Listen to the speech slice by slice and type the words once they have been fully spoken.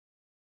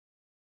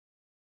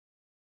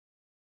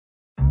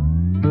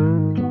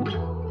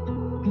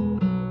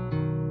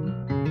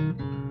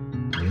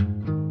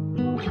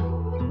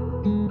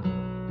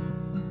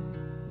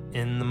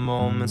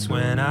moments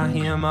when I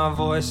hear my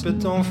voice but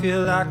don't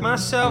feel like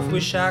myself.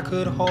 Wish I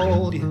could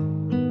hold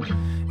you.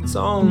 It's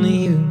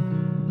only you.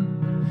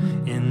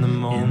 In the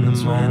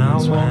moments when I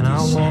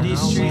walk city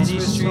streets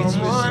with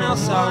someone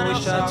else, I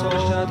wish I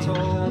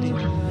told you.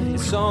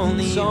 It's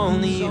only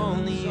you.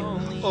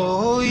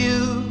 Oh,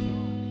 you.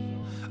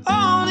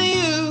 Only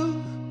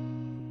you.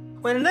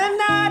 When the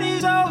night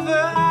is over,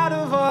 out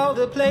of all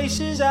the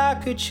places I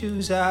could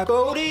choose, I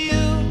go to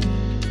you.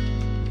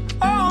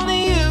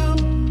 Only you.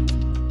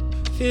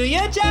 Feel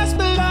you just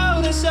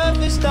below the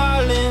surface,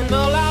 darling.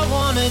 All I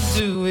wanna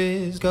do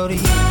is go to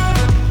you.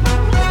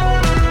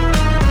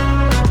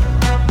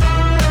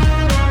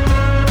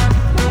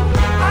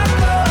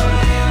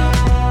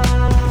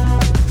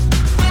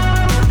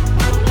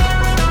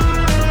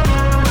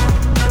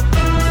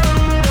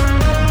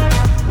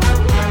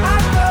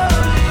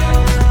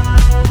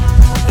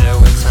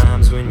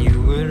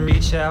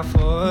 Out for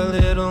a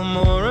little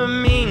more of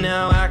me.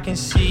 Now I can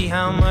see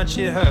how much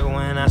it hurt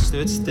when I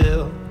stood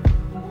still.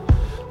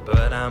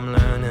 But I'm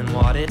learning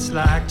what it's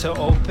like to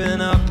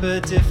open up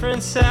a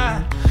different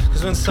side.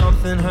 Cause when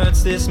something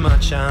hurts this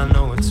much, I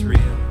know it's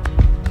real.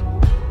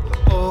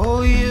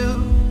 Oh,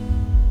 you.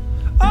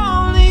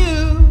 Only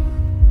you.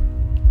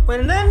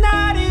 When the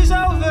night is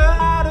over,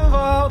 out of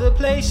all the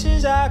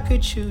places I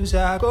could choose,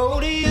 I go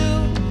to you.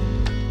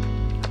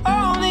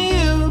 Only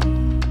you.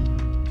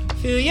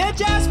 Feel you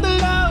just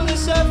below the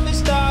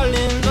surface,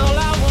 darling. All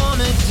I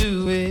wanna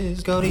do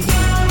is go to you.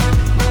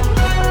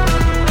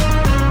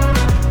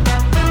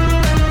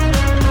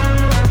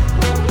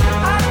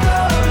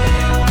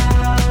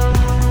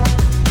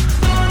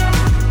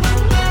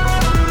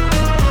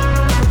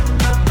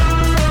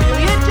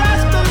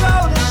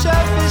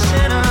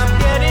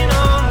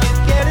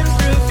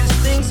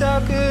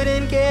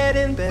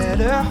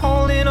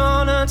 Holding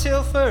on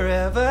until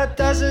forever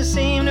doesn't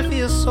seem to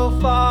feel so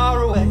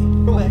far away.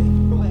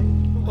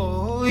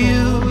 Oh,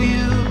 you.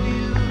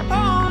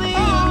 Only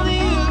you.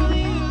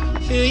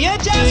 Feel you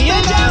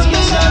just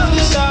below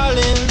the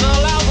darling.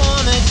 All I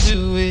wanna do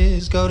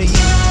is go to you.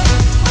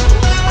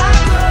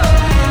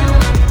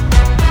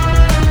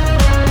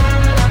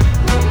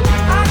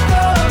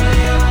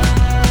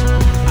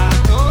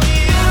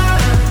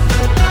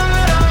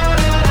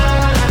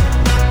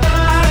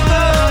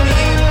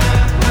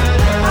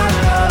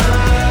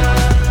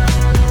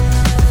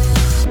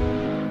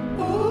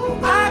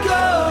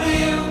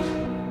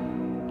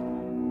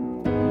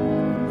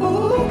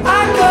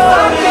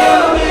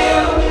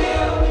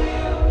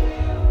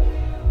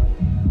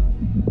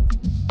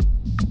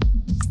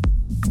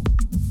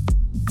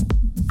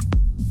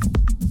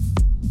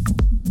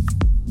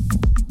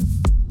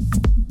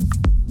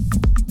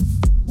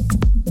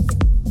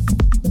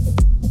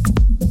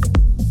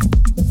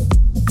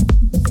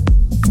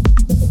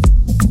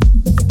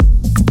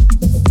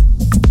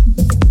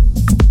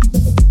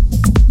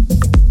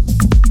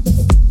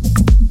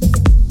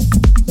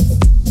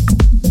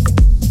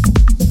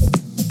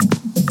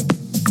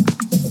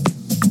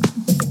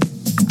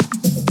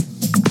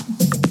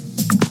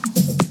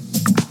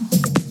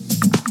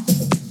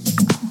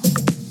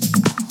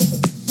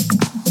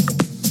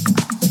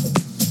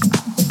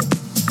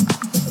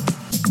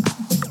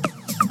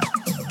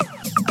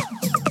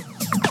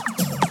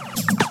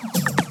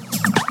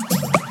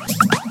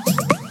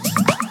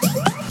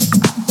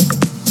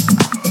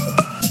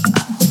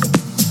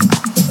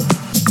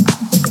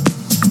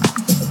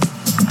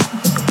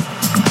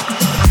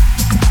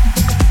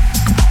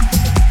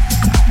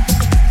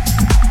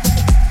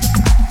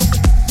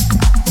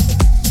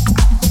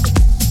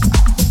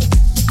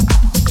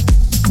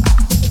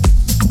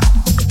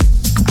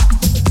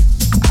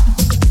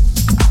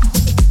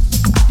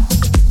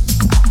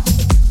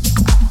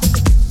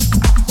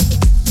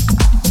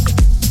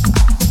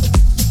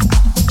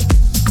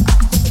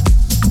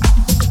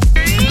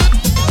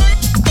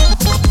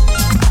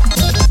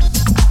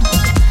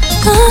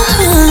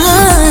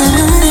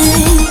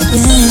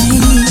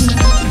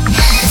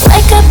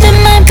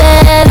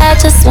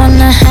 just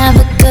wanna have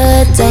a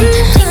good day.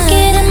 Think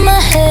it in my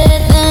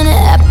head, then it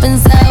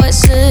happens how it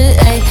should.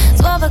 Ay,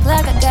 12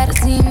 o'clock, I got a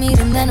team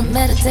meeting, then a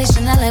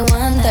meditation at like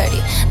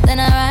 1:30. Then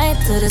I ride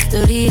to the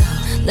studio,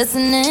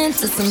 listening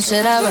to some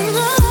shit I wrote.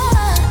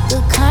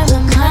 Good karma,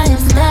 my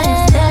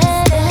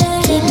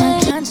aesthetic. Keep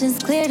my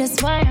conscience clear,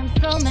 that's why I'm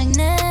so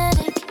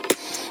magnetic.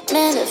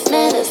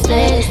 Manifest,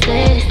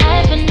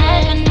 I've been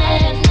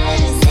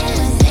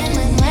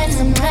when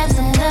some raps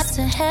and up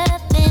to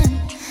heaven.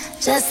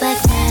 Just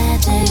like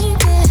magic,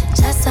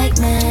 just like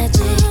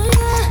magic.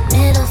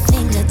 Middle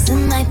finger to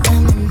my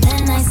thumb and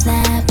then I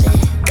snap it.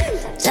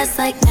 Just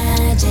like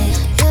magic,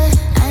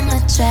 I'm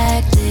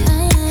attracted.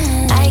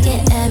 I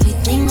get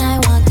everything I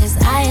want cause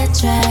I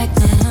attract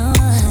it.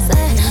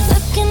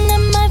 Looking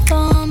at my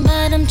phone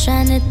but I'm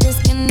trying to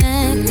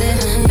disconnect it.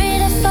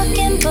 Read a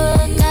fucking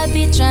book, I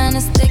be trying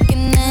to stay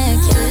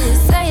connected.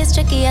 Say it's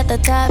tricky at the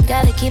top,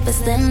 gotta keep a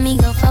slim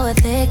ego for a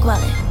thick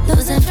wallet.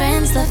 Losing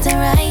friends left and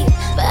right,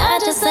 but I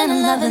just ain't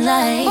in love and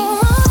light.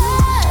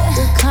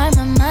 Good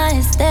karma, my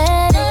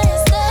aesthetic.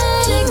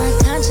 Keep my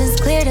conscience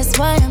clear, that's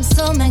why I'm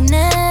so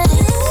magnetic.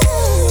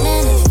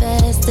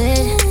 guessed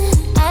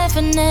it. I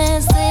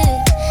finessed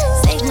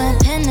it. Take my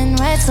pen and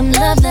write some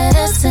love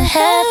letters to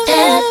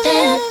heaven.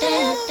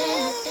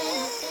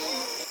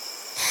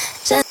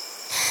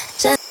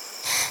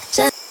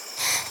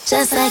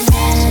 Just like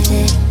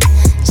magic,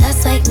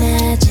 just like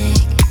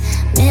magic.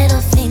 Middle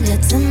finger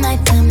to my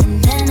thumb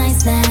and then I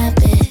snap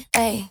it.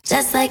 Ay,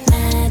 just like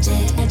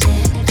magic.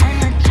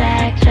 I'm a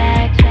track.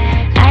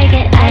 I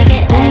get. I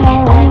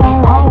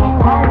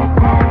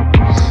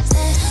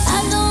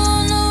don't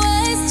wanna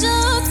waste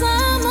your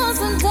time on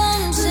some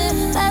dumb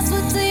shit.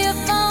 Password to your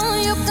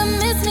phone, you can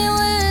miss me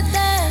with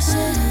that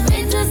shit.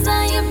 Reach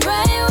on your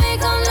brain, we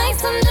gon' make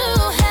some new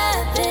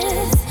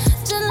habits.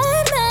 Just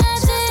like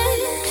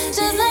magic,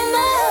 just like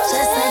magic,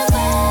 just like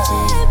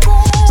magic,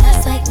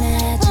 just like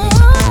magic.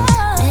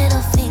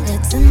 Middle finger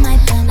to my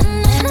thumb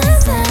and then I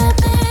snap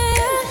it.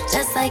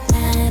 Just like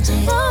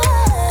magic,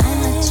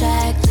 I'm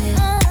attracted.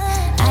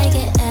 I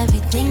get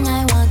everything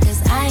I want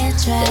 'cause I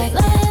attract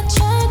it.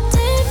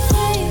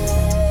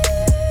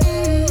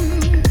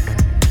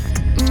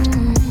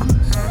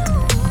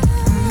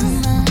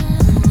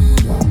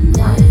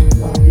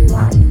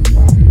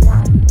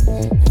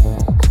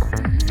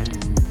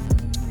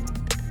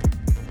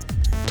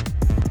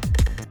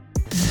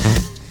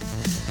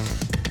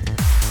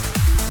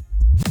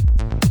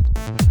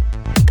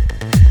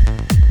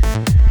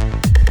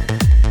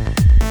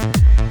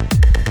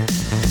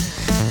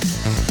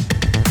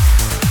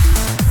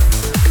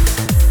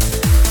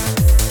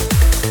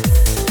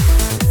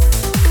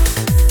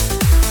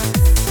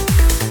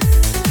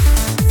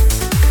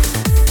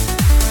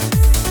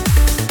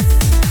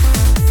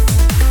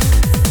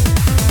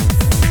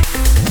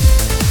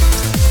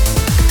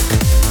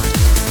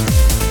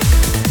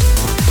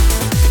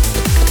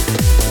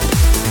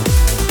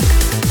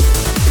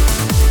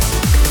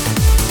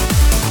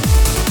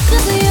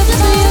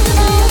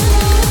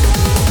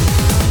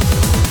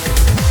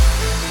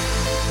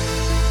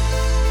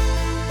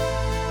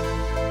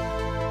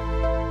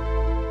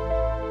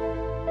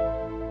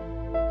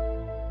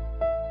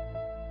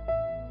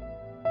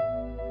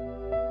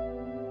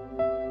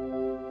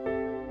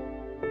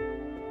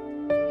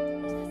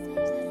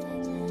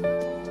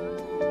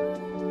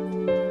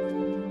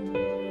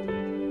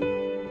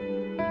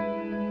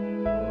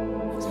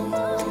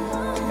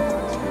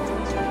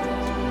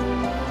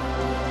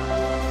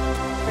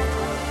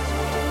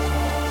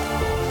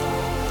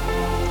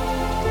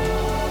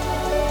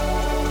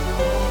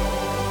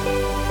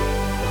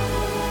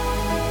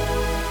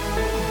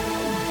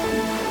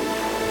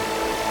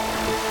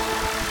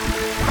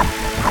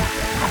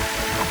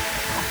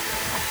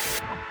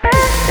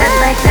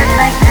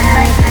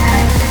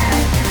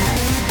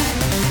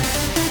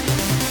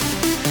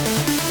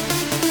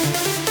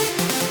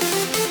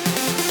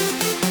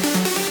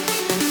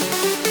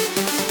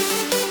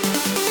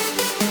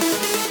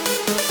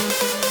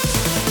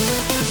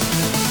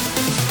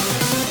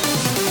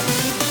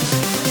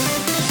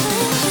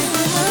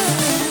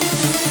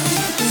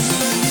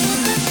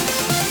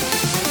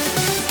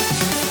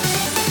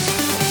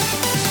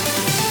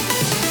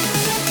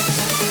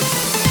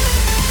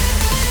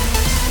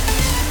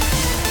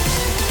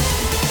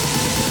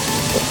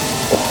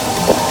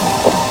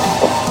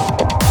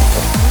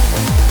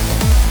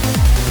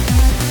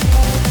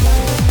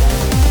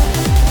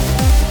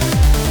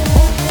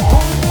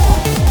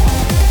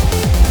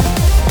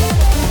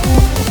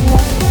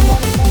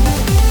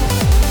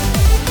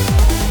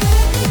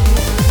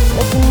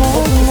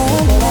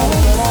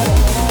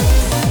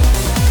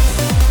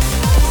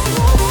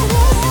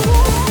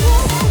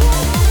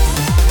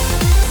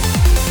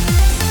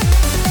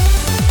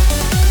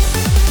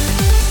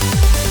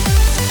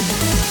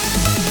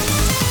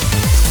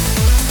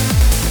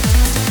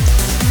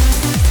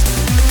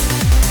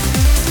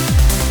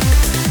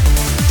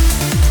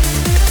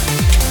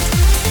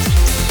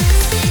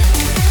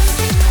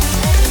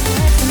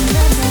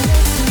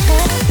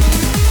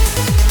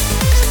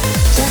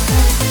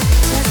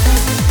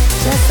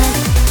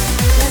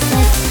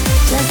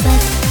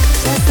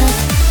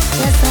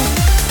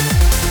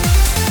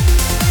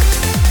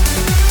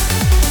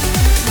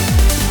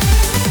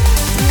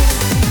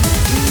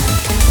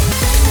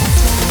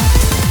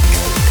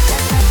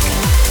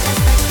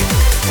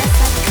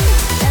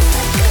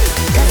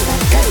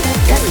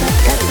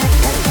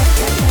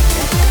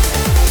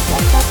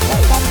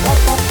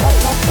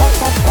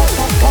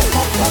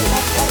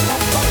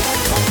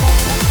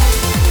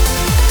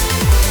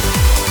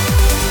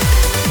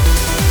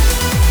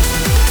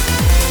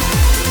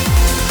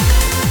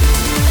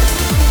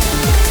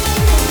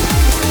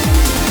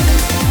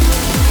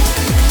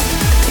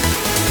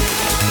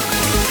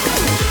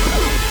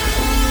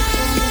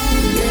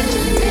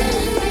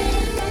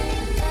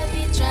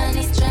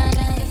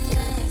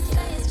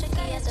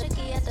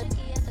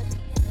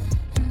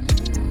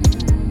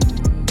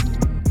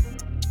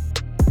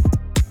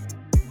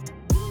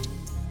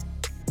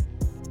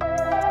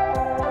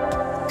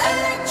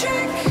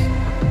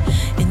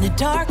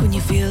 dark when you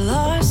feel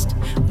lost.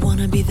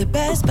 Wanna be the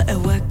best, but at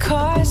what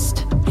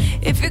cost?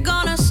 If you're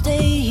gonna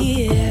stay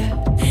here,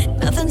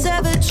 nothing's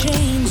ever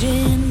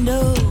changing.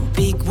 No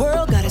big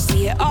world.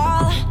 it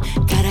all.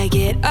 Gotta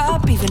get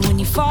up even when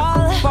you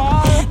fall.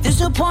 There's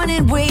no point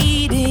in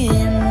waiting.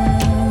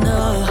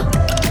 No.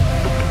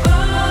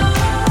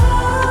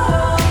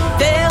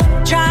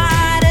 They'll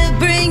try to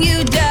bring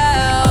you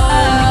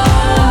down,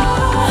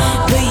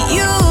 but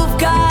you've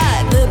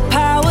got the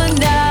power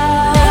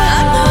now.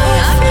 I know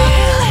you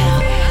feel it.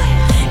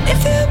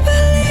 If you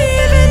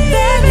believe it,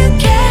 then you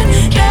can.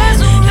 There's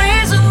no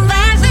reason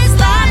that this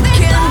life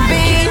can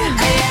be.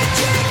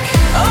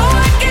 Oh,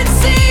 I can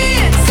see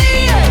it,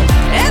 see it.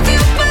 If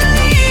you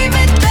believe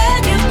it, then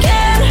you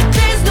can.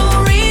 There's no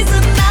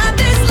reason that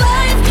this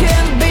life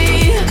can be.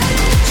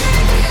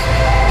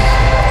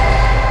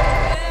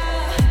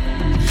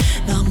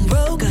 Long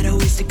road, got a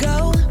ways to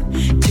go.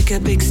 Took a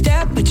big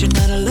step, but you're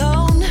not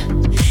alone.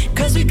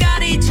 Cause we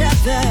got each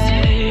other.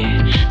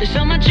 There's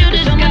so much you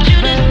discover.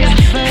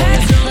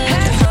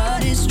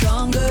 Heart is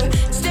stronger.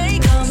 Stay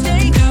calm,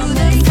 stay through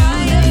the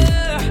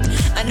fire.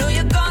 I know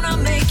you're gonna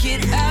make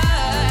it out.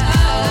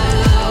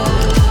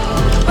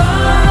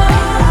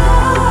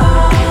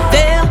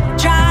 They'll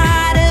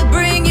try to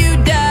bring you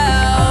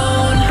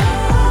down,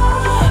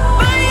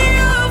 but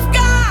you've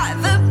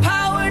got the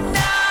power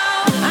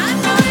now. I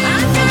know you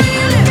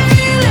feel it.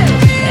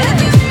 If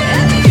you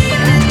believe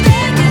it,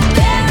 then you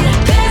can.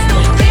 There's no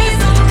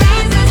reason that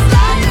this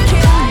life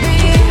can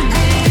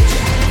be.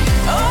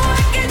 Oh,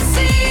 I can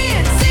see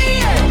it, see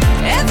it.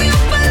 If you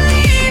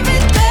believe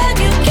it, then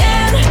you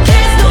can.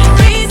 There's no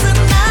reason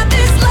that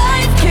this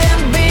life can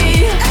be.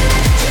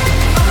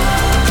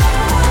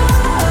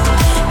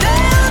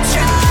 They'll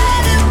try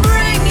to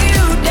bring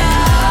you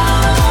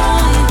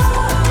down.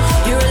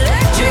 You're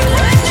electric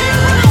right now,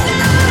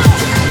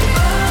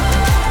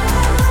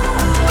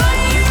 but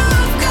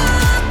you've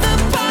got the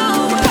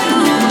power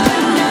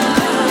now.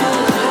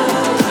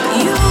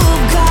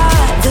 You've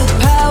got the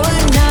power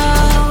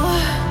now.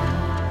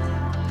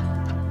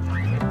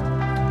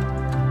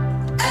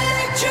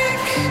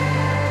 Electric.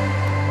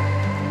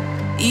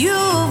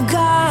 You've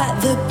got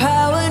the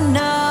power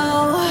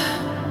now.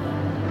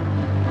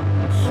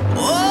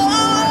 Whoa.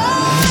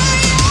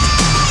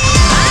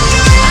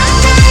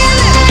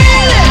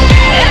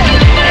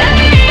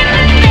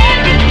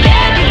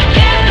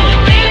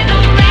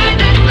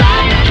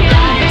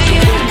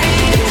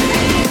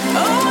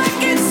 Oh, I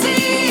can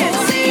see it,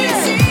 see it.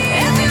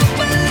 If you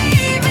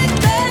believe it,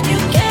 then you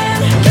can.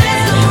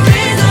 There's no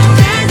reason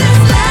that this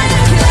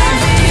life can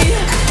be.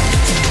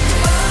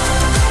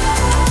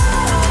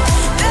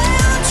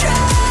 They'll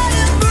try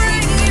to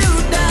bring you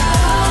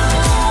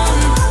down.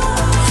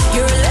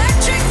 You're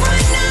electric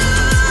right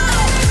now,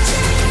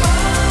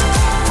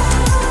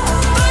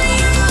 but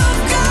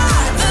you've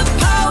got the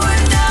power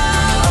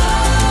now.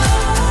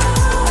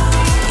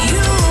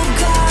 You've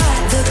got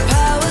the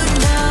power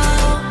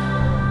now.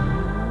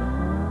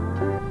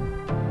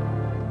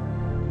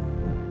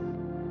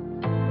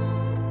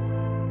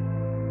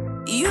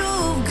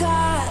 You've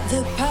got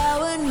the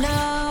power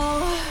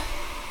now.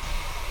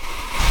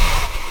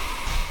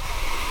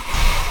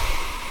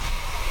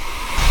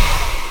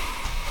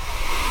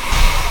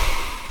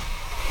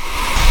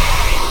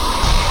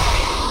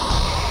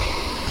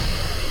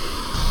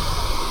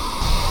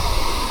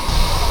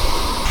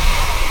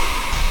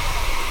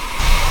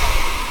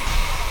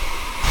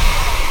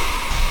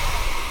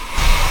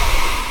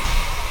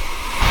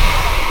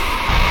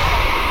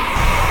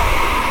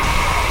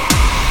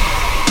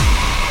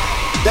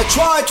 They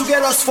try to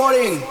get us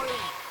falling.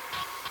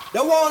 They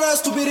want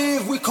us to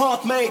believe we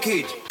can't make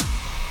it.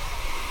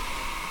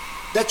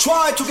 They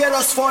try to get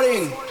us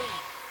falling.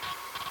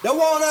 They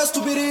want us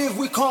to believe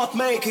we can't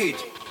make it.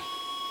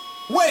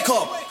 Wake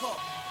up!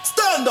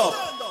 Stand up!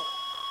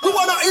 We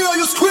wanna hear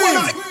you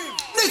scream!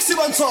 Nixie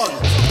Manson!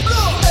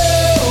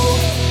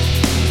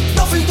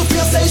 Nothing to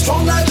fear, stay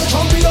strong like a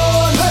champion.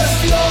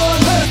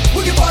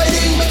 We keep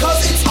fighting because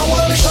it's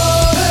our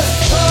mission.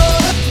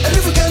 And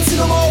if we can't see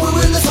no more, we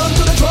will listen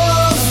to the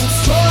drums.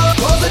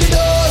 Cause the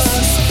leaders,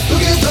 we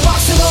give the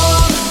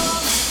maximum.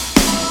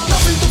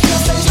 Nothing to fear,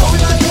 stay strong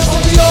like a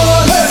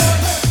champion.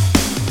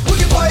 We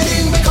keep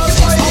fighting because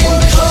it's our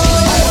mission.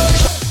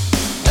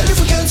 And if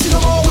we can't see no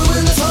more, we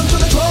will listen to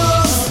the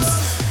drums.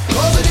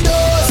 Cause the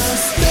leaders,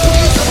 we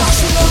give the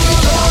maximum.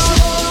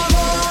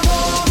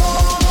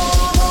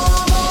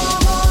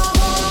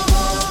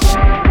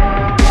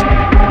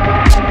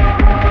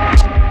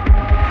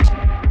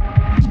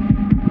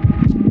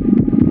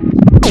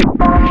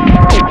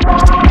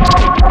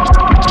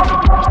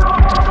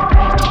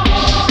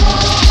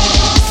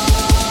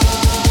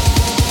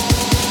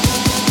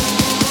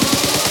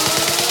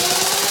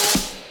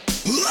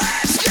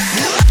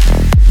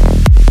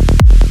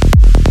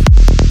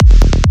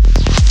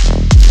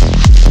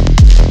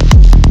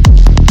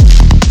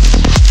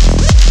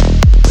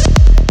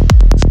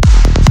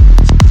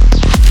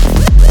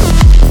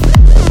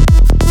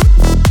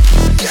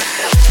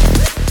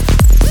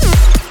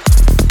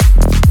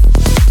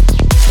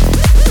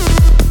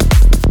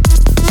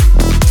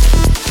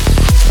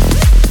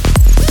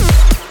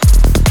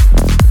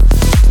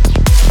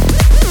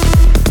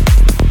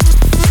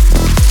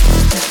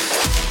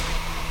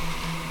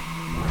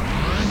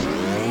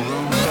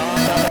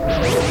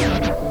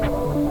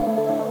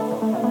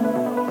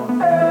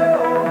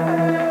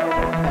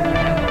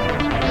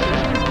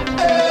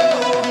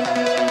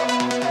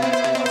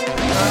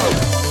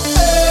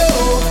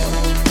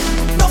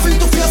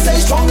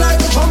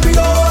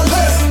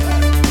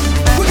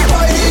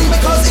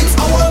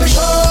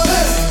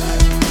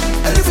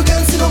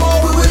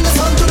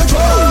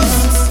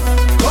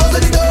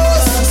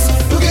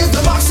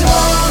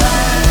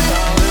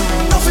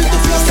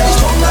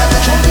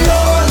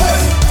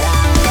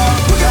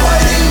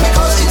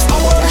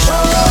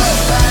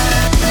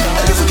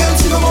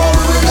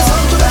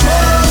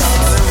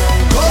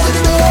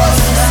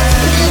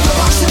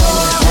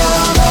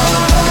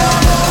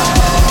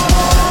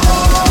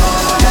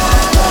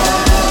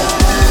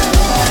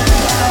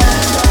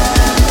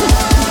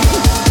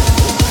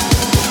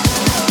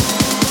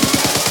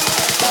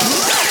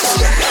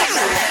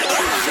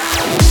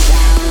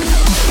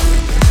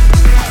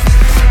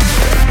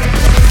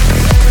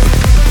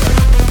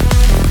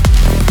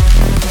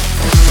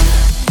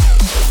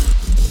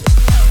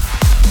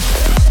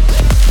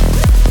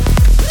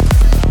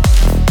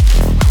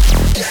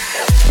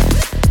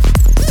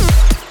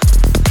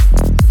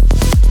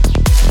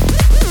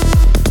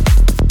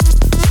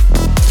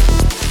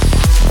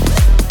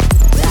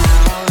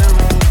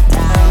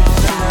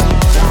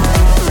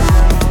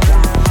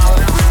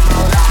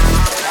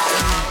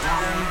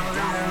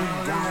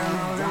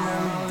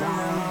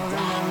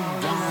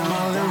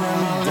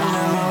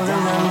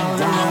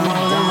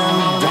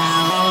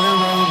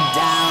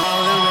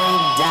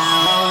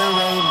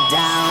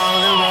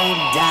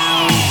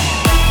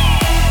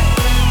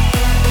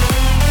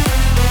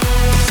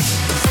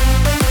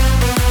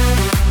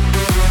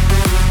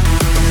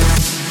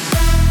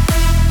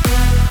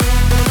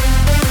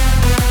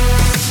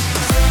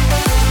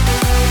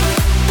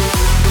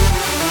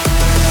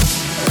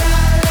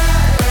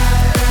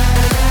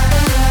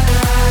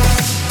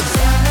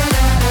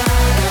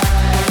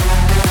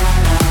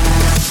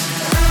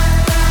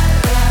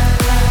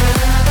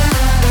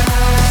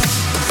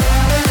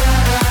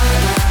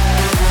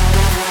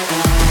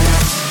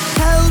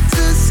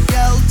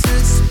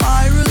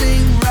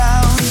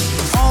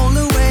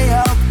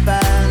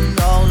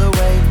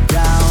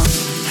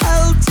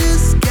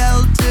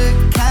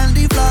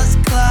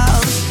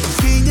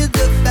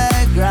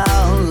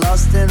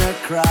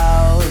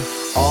 crowd.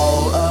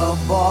 All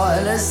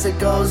aboard as the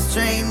ghost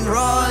train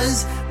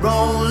roars.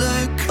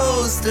 Roller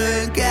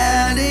coaster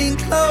getting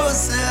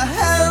closer.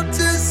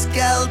 Helter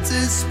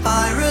skelter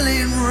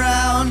spiraling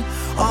round.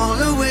 All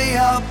the way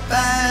up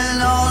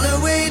and all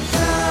the way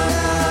down.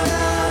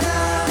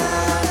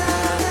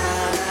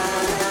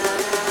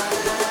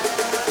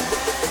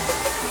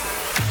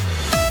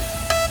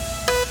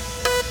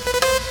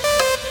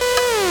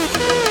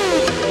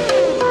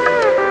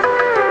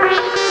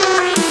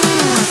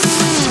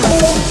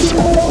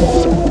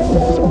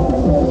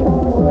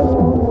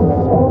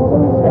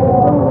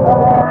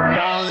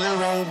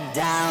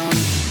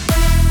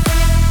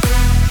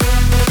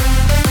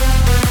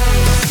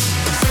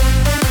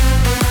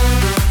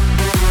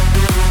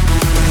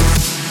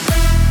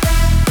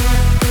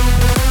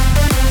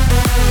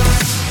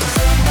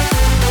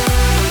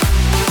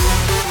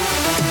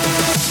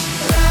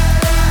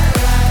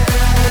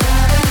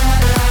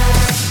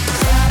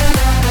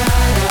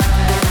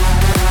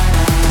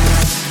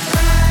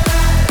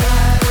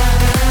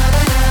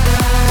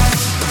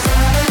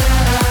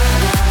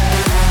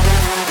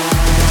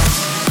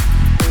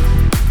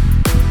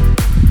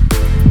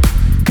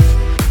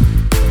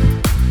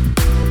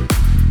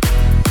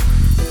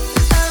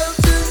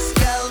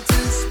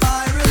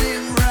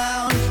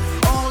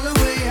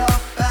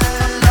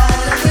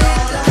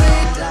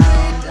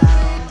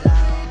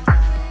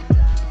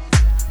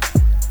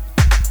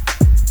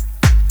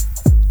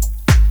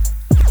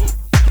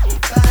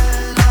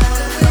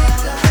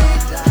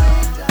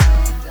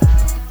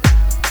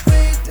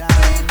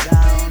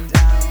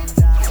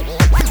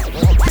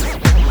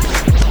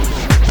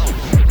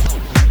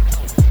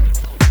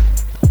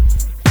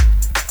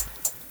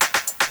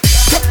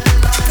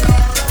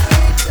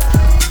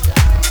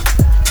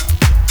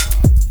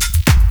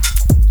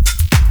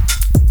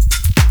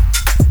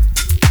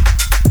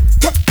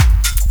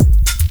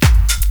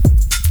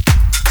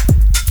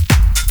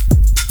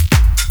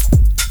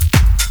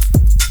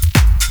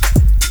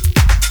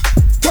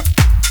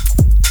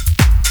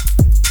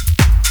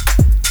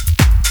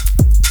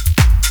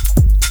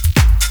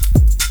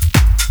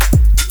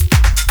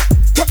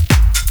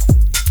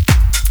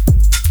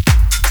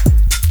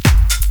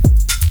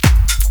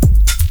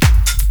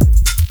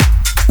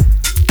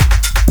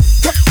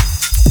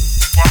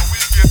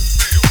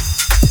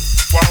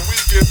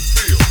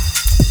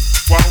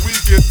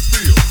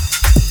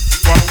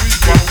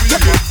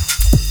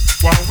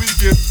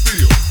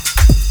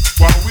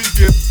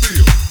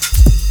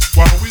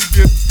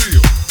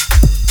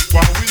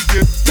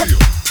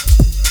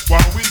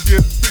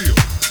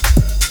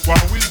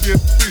 While we get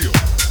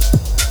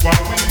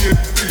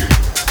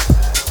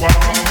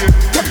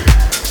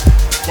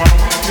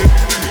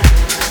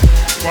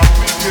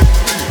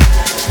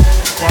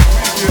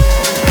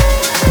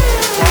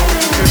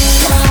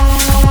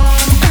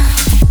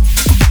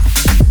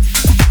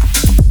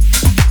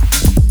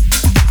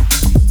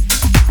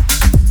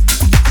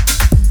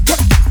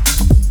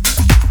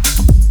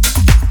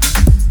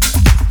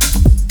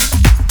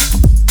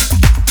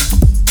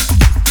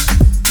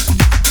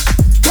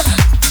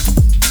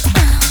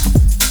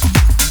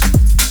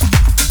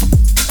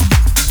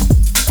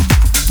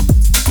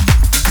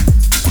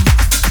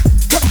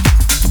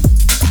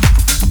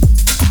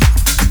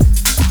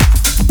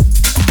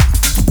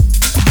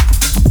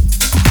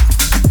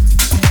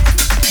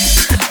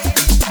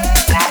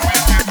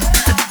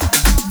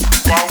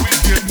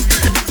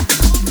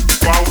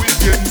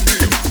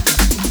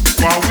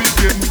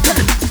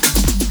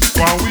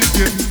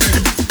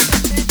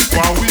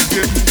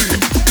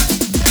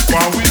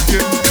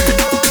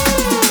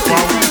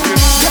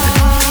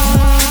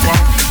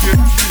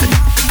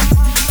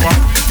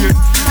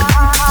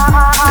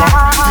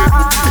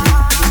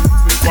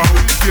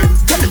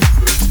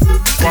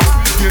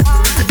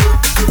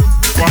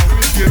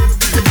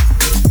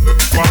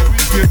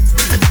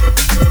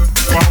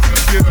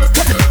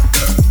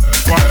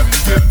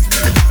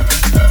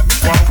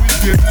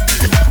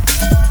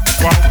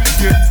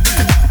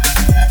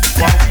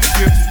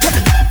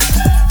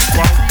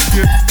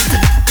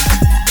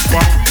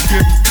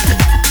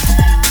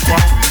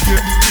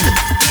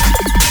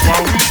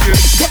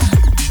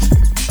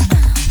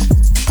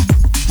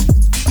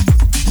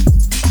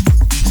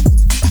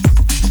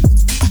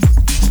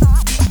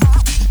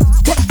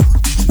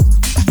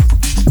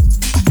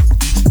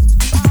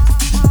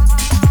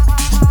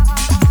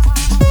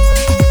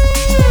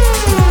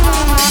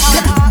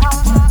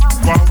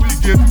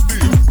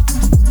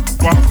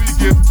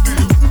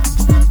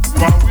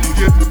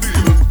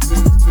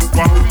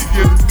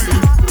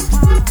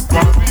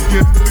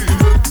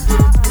feel.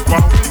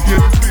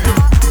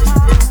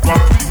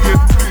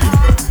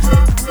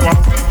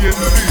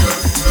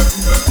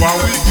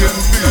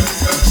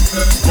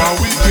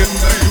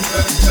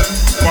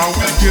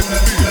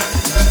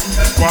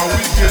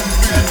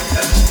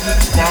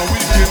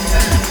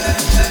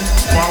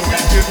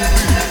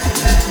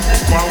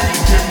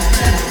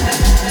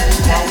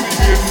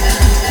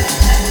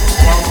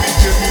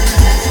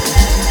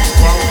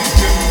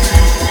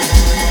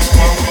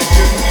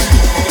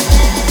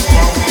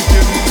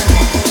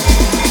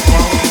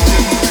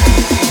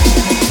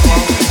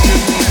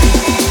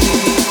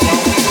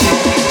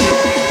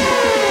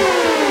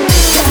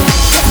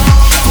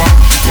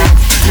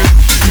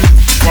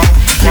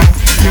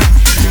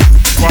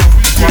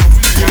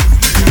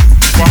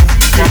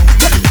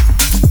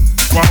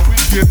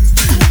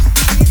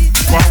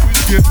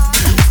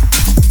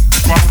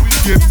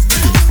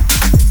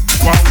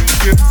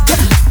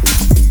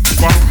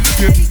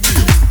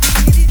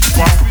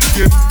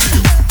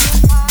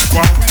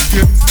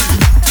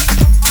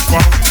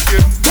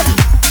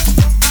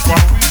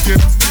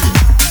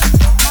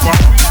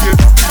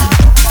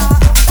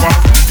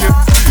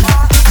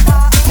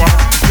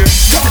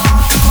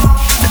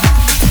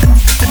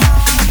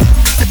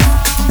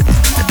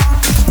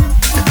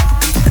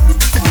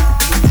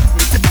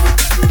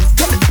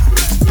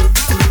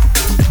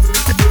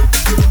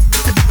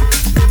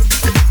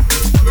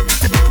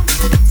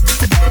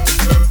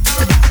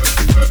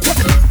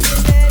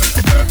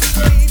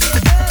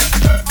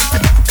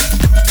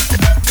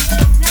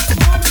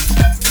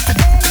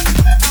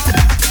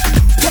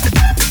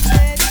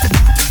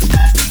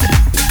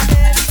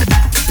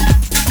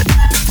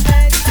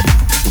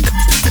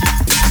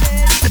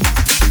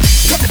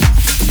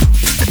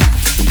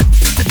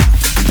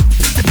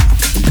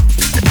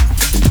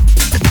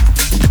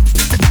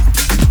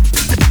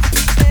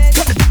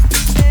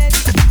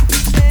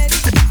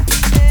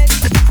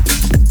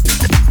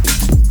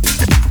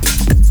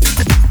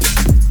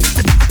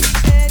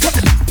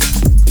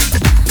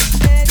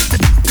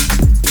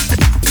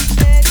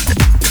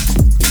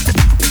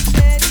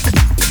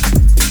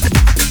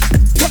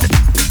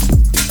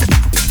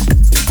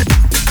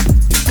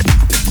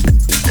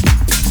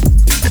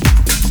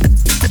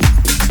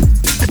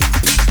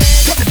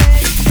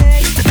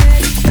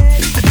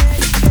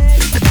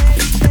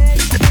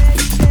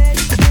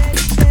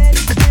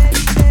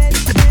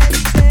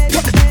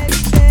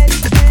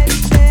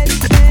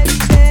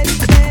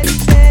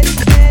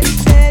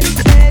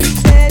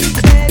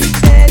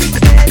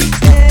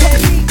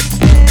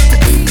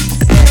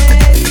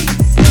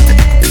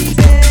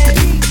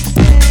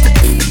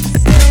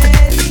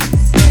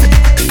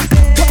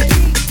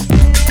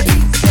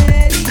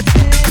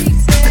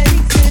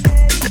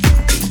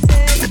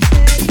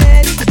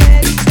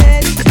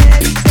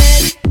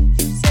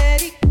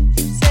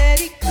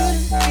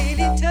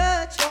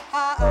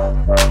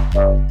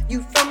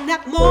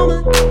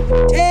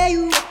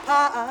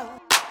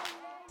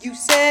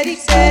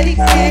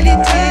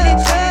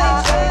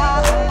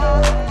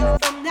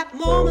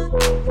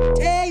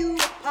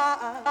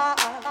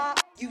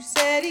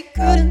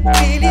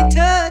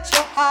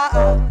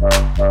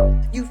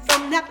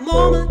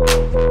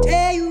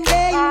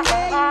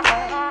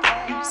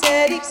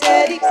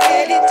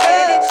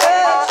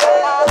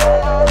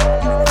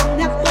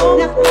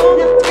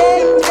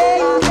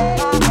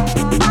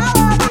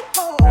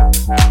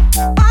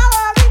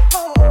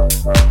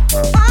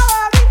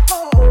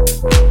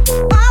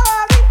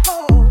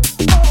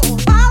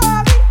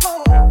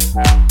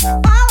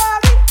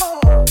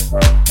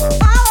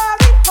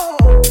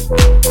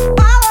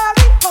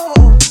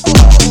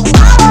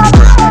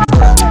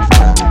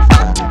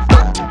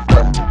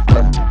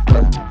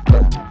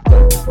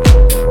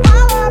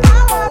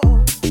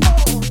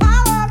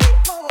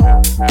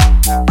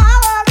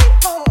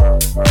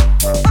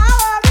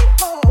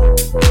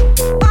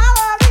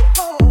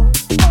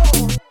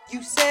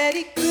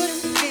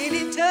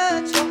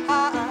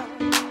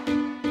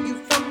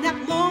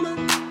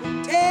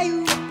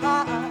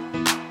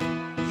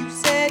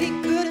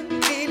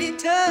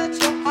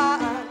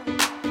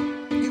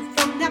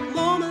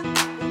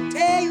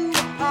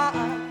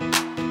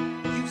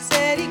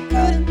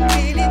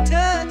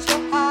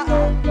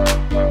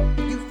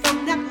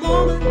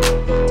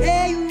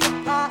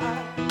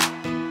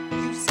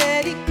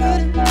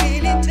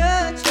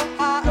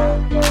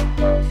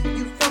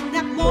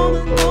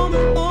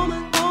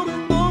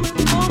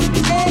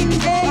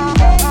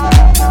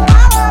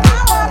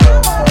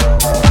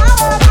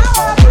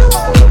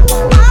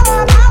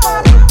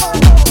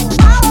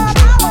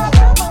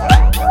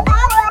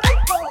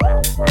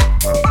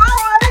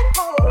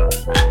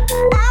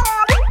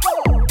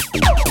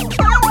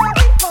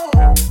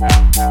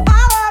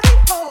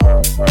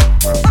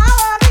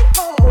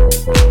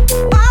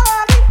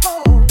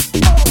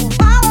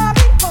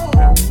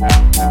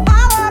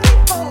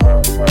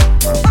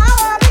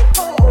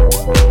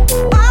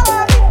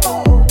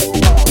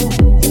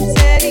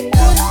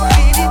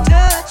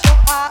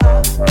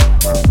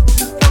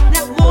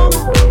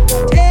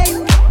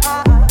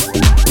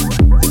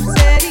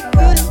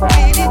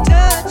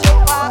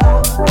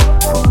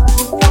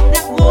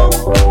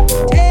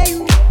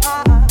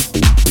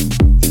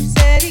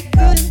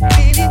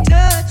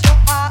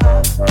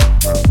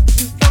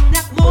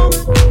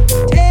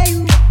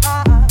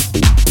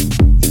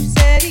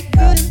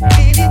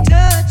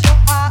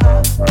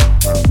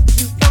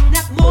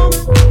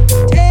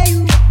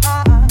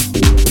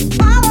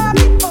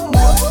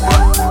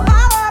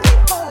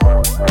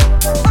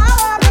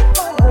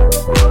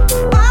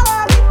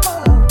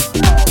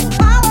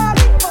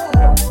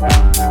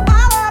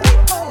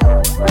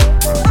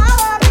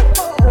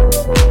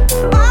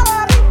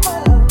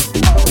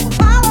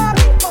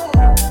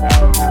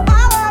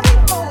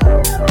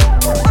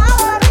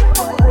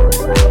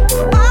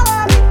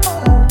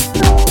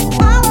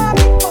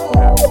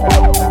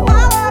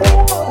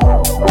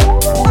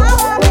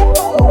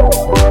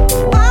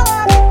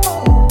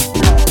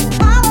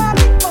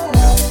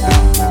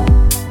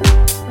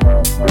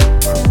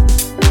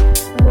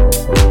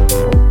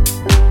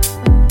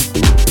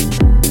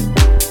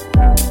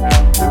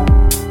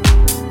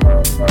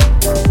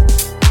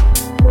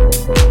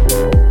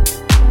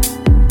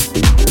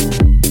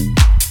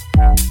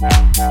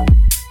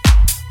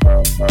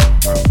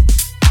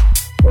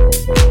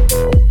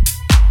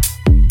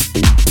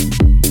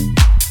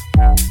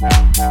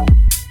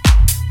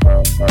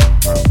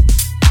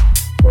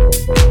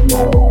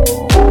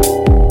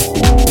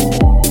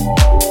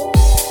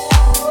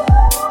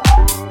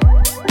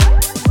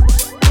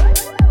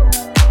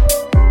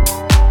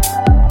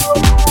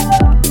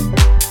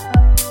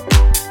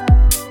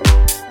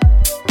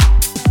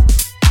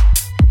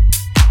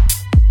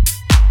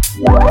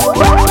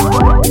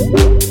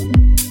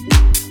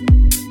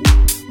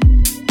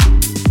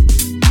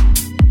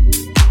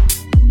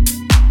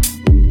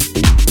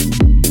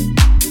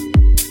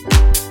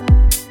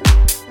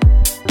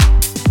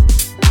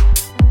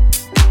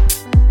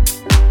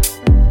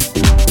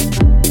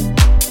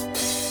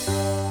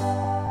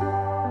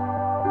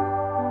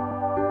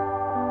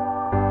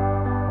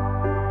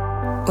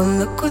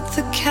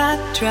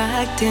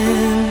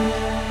 distracting.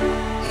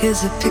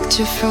 Here's a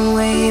picture from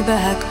way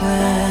back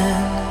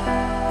when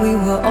we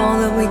were all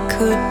that we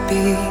could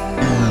be.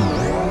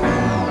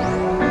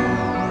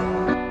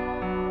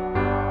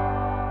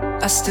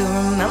 I still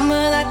remember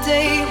that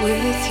day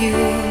with you,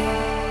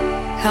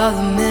 how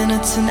the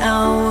minutes and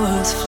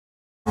hours flew,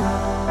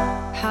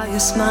 how your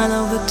smile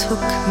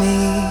overtook me.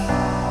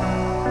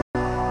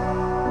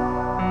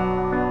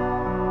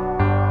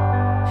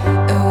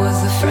 It was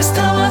the first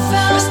time I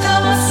felt,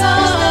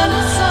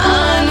 I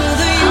knew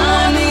that you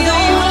were the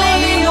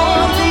only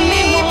one for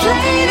me.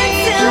 Plain and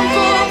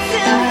simple,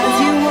 as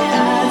you were,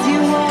 as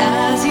you were,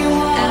 as you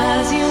were,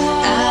 as you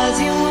were, as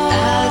you were,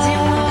 as you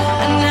were.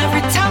 And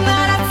every time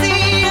that I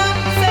see your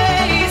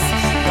face,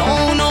 no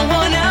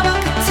one ever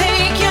could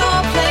take your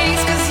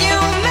place, 'cause you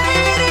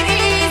made it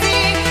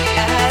easy.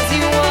 As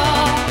you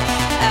are,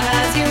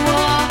 as you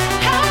are,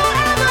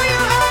 however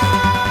you are,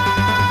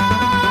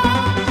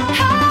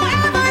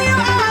 however you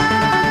are,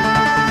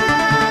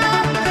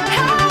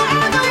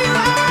 however you are, however you are,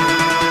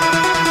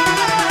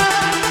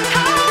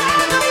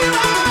 however you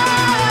are,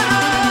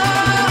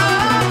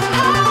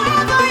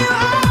 however you are.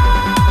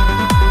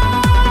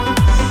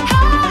 And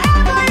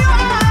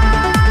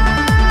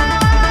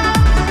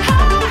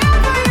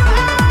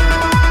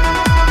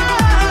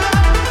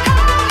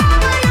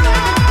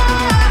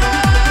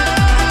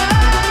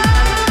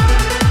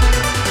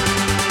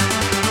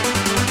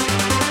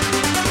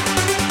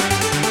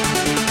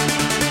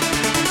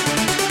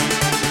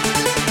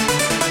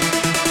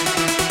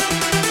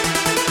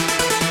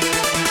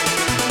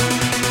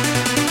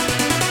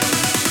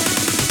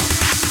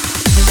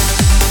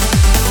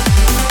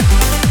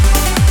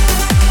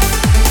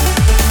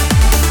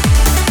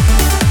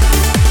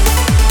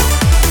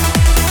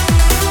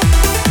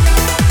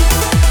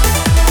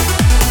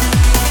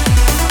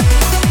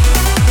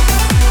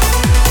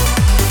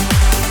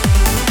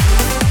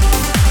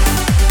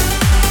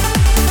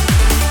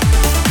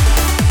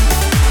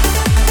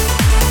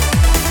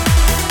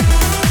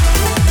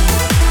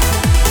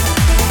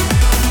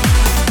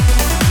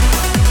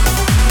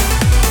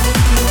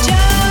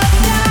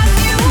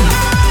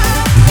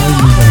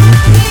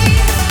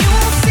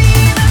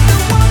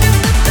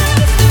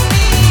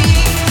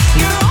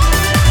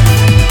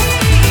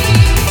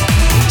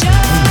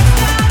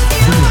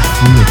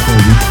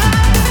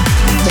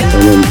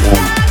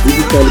we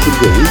decided to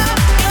go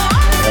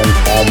and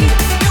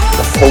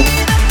the coach,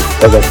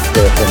 the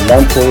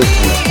mentors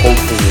and the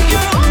coaches were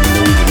just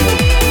amazing.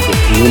 The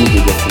community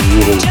just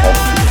really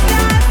helped you,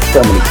 and so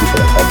many people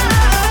have helped you.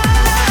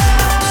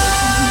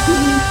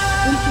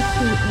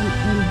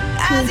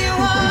 As you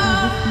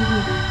are,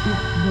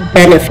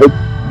 Benefit.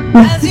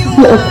 as you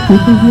are,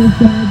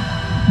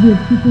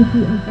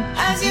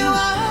 as you are.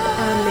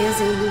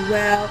 Amazingly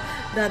well.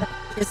 That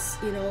just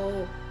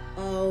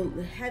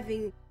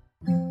having.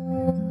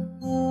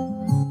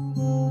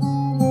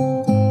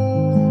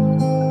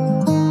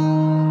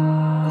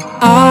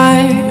 I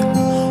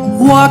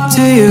walk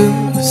to you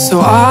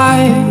so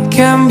I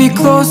can be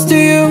close to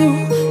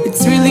you.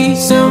 It's really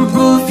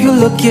simple if you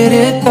look at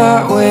it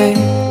that way.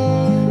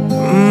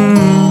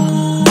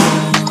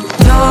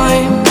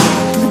 Time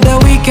that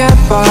we get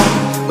by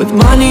with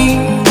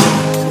money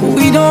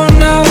we don't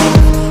know.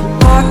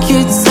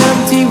 Pockets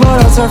empty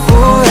but ours are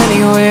full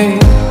anyway.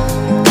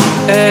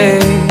 Hey.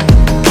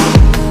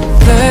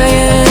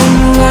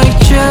 Playing like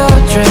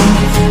children,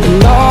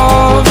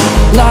 love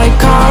like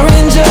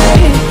R&J.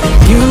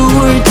 You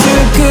were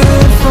too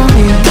good for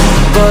me,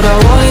 but I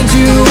wanted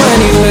you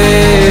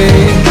anyway.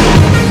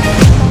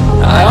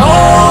 I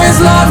always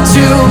loved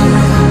you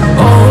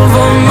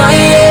over my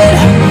head,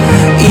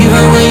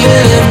 even when you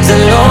lived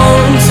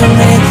alone to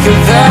make your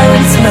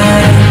parents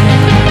mad.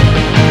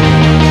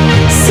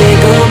 Say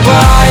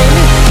goodbye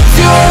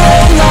to your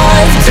old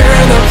life,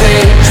 turn the page.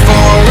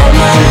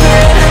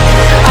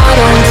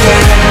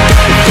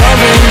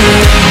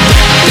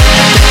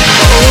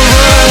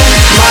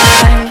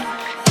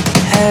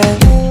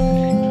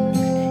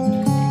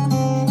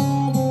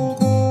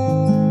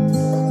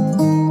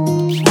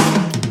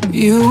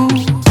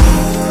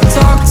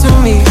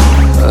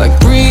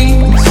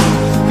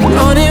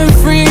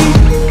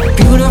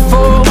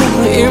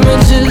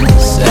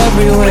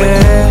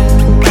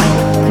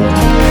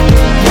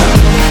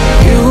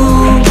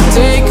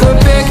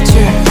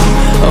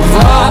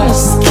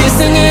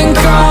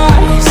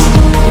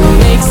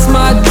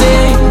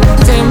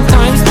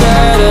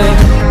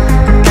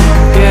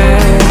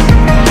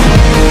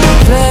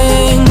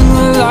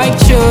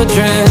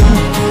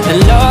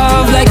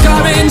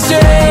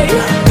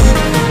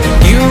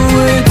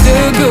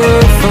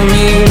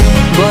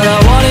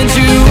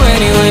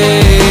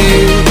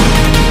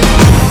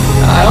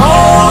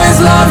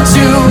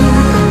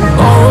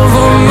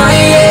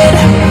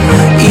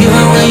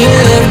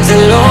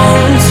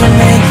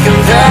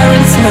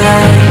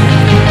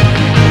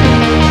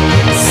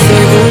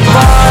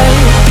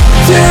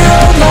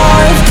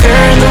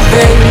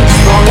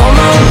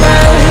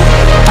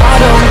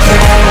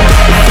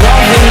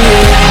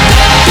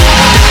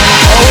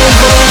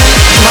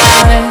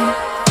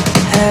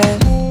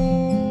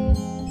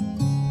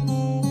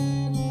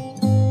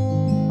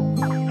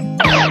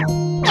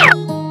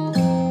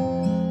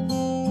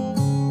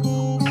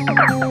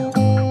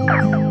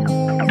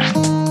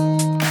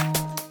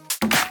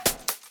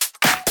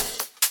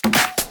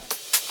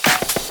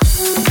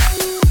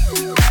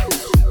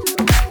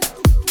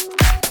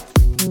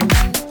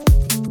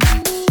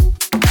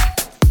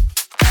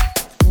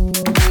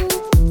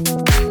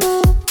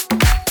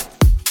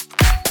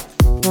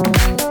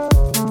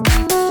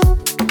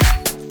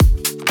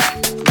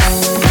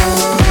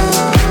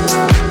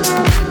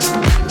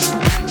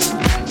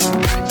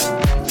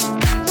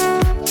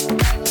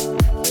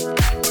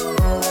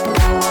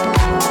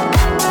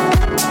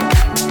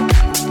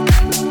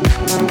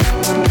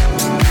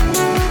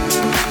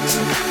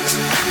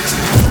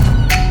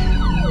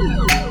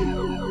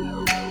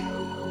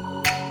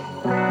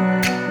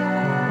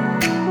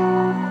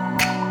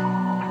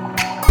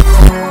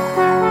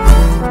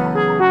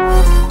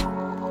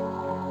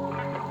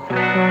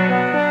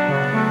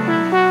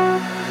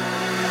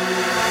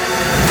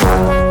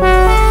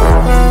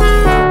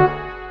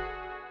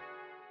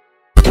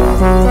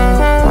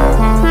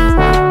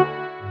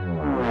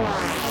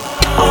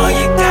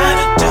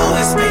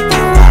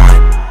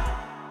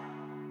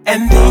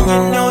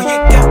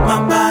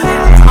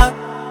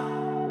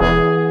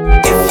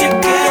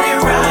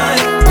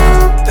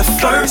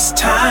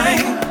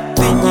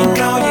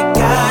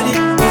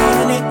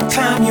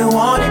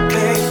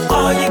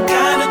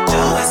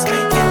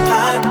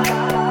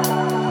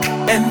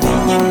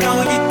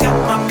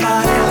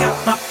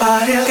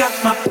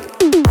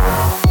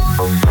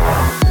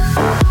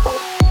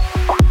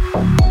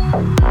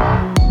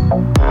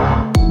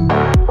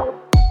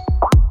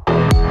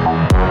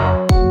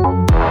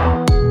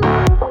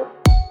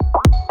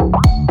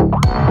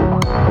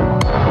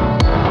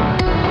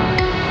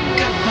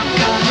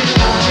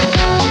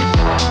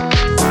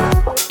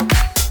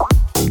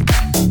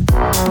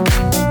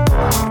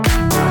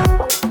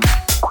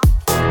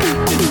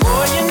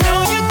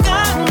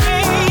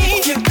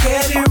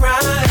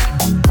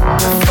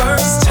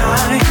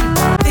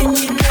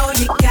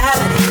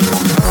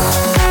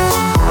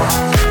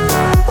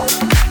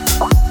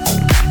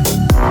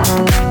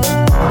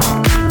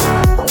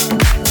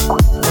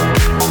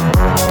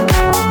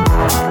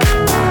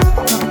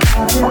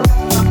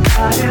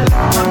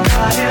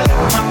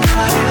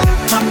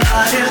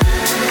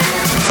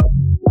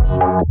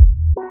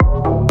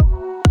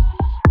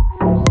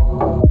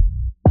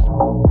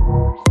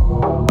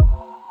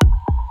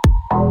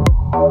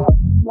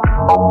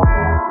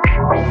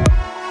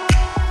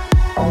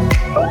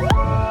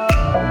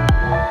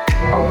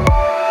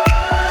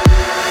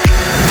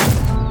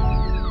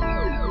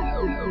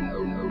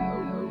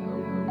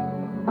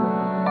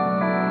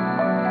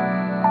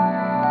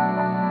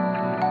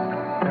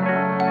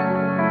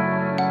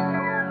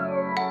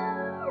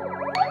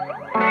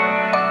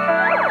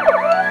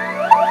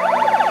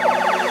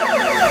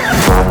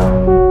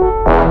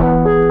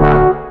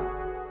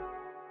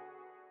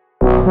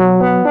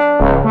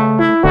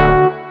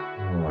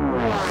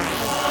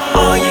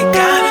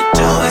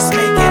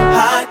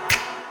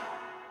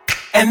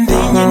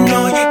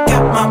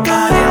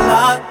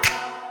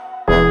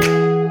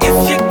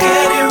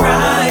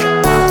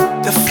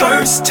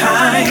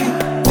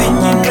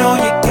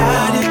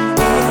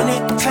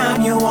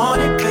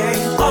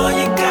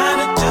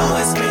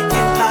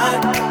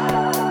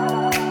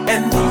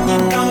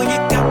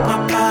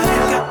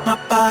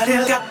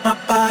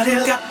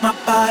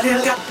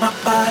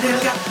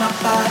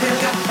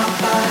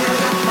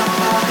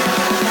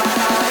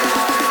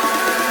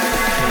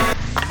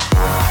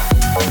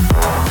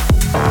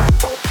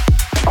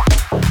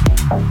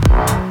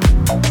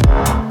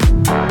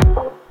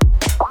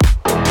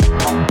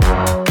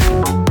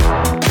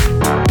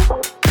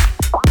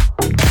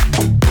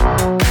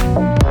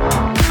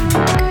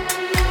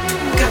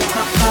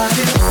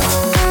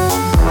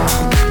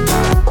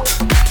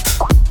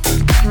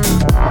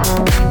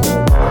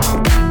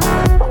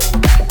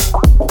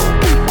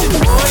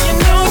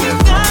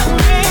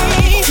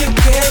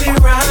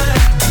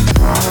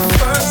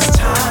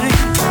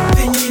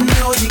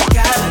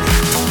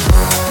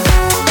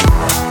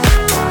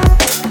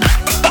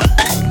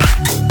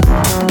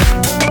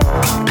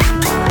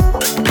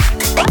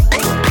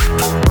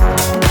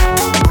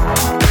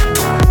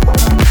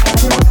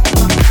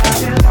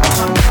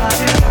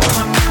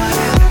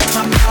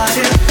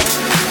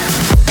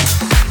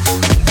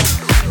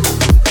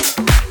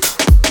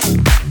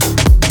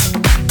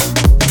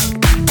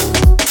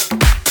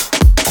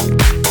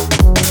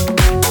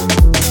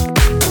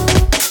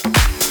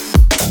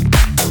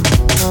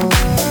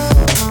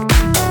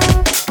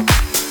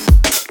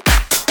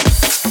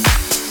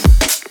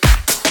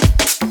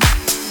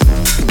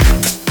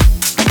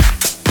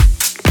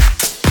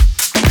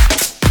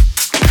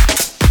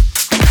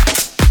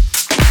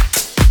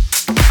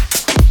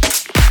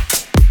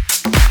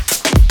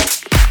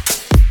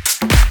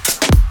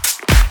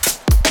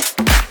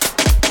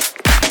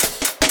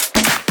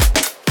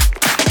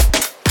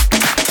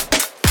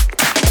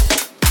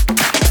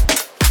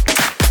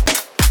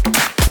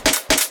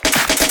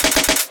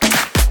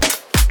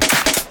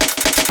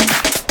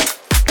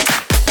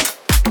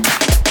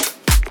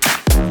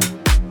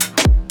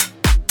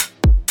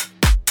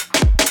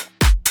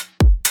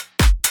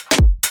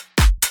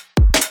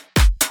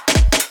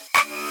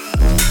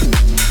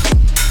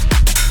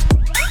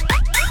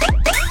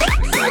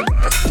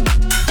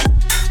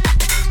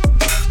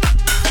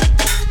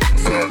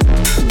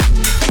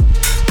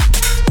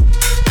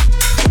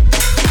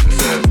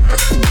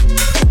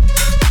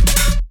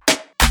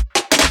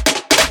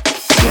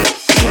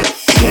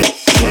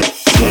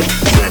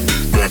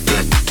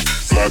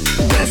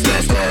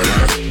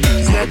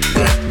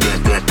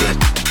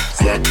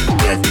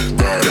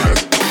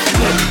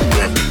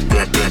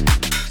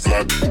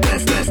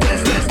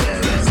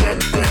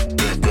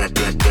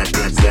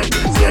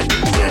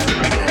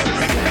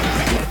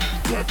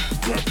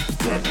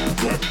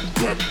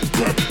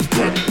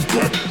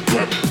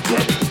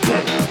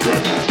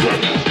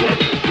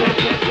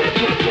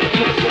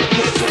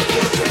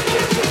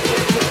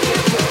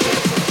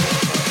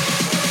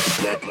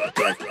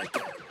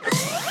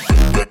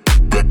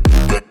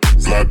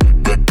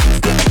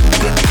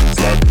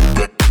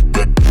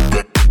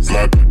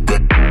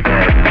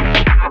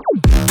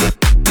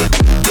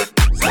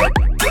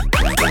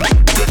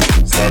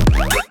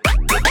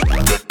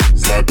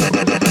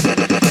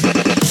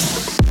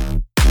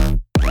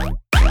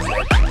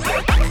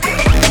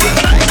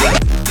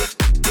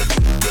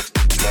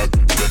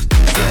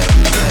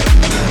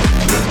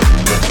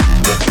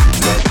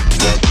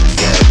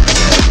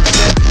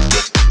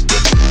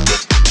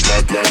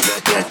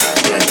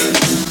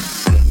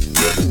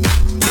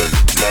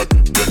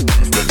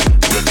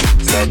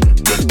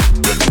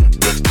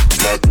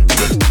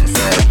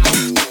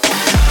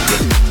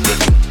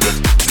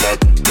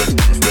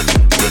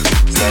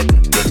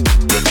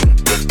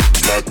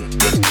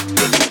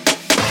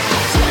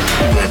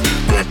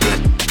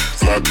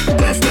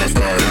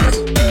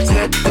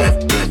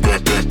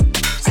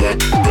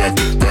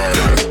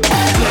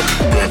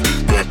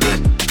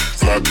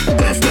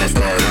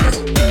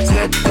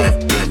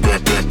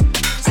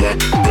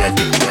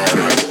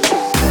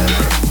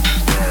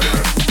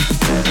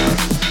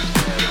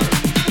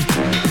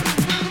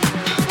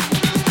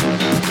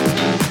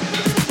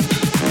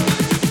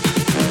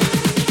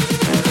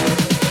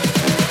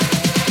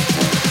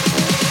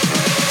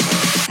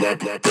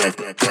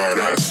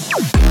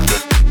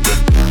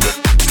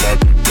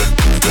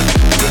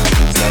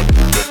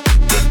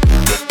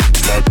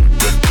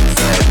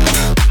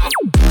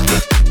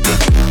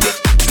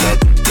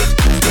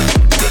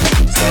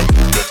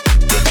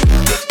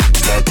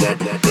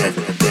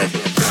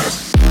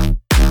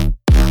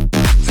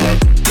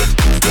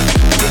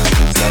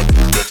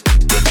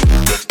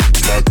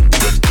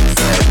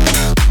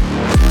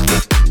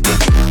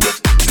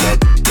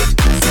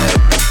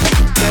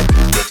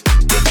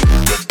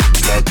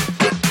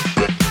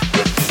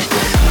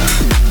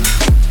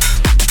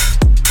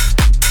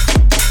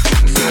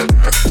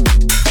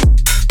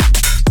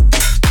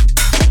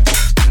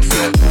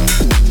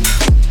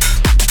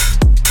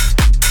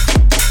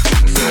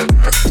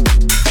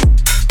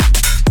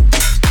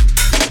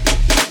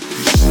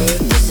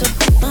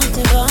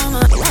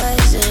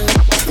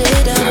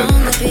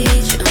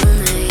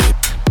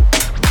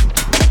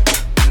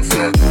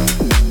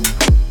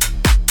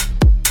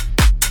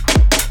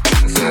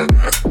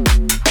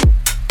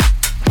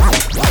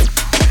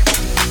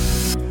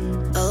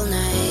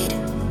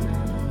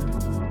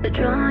 The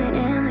drawing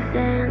in the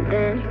sand,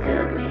 then you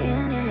took me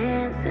in your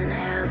hands and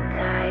held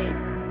tight,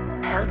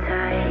 held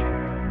tight.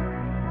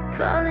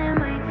 Falling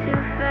way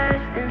too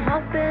fast and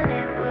hoping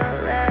it will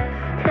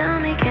last. Tell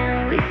me,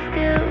 can we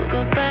still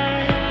go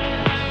back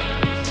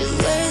to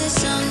where the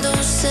sun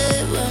don't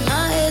set with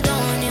my head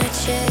on your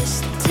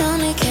chest? Tell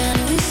me, can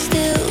we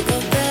still go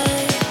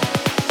back?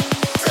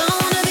 Don't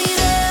wanna be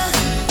there,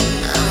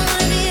 I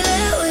wanna be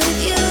there with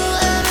you.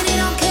 I really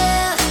don't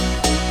care,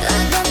 I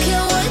don't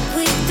care what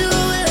we do.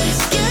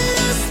 Let's get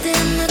lost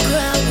in the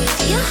crowd with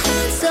your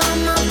hands on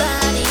my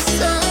body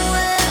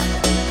somewhere.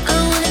 I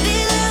wanna be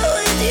there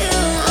with you,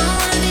 I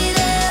wanna be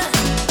there.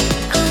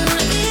 I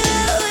wanna be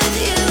there with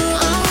you,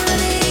 I wanna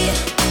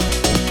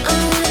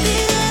be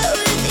there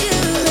with you.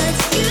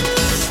 Let's get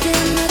lost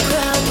in the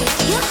crowd with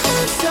your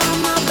hands on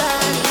my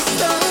body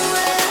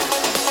somewhere.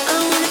 I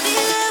wanna be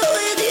there with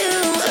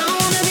you, I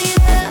wanna be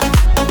there.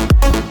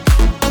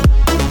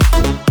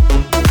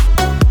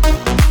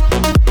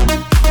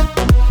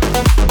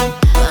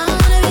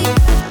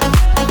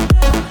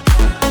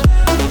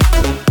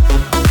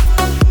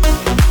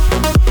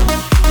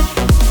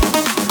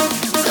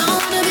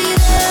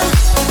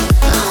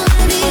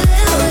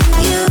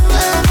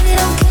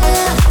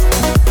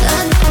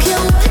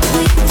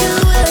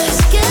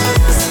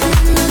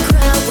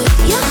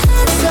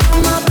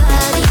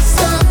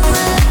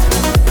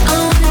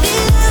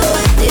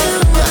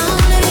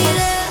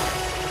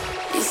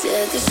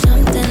 There's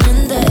something in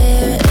the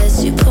air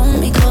as you pull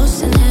me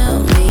close and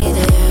held me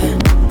there,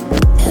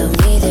 held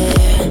me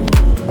there.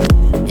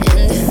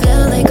 And it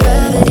felt like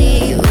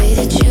gravity, the way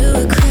that you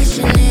were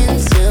crashing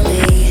into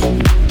me,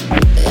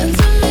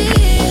 into me.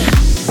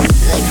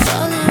 Like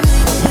falling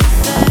way too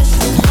fast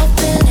and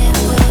hoping it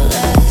will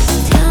last.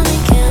 Tell me,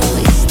 can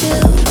we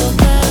still go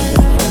back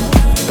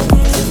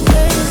to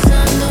where the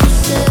sun don't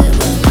set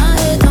with my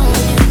head on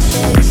your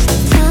chest?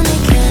 Tell me,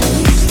 can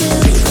we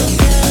still go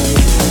back?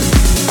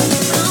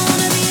 I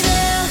wanna be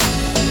there,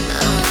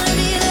 I wanna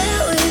be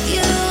there with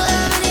you.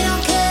 I really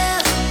don't care,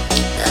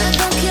 I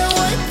don't care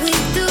what we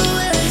do.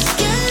 Let's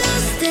get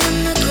lost in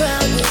the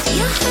crowd with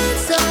your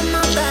hands on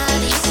my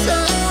body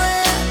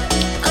somewhere.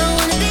 I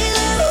wanna be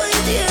there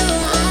with you,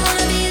 I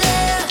wanna be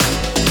there.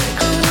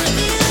 I wanna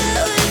be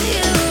there with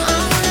you, I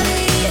wanna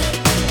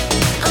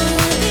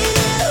be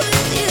there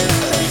with you.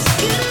 Let's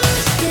get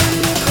lost in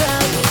the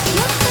crowd with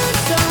your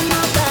hands on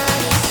my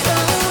body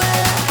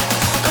somewhere.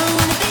 I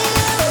wanna be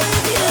there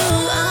with you,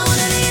 I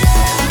wanna be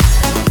there.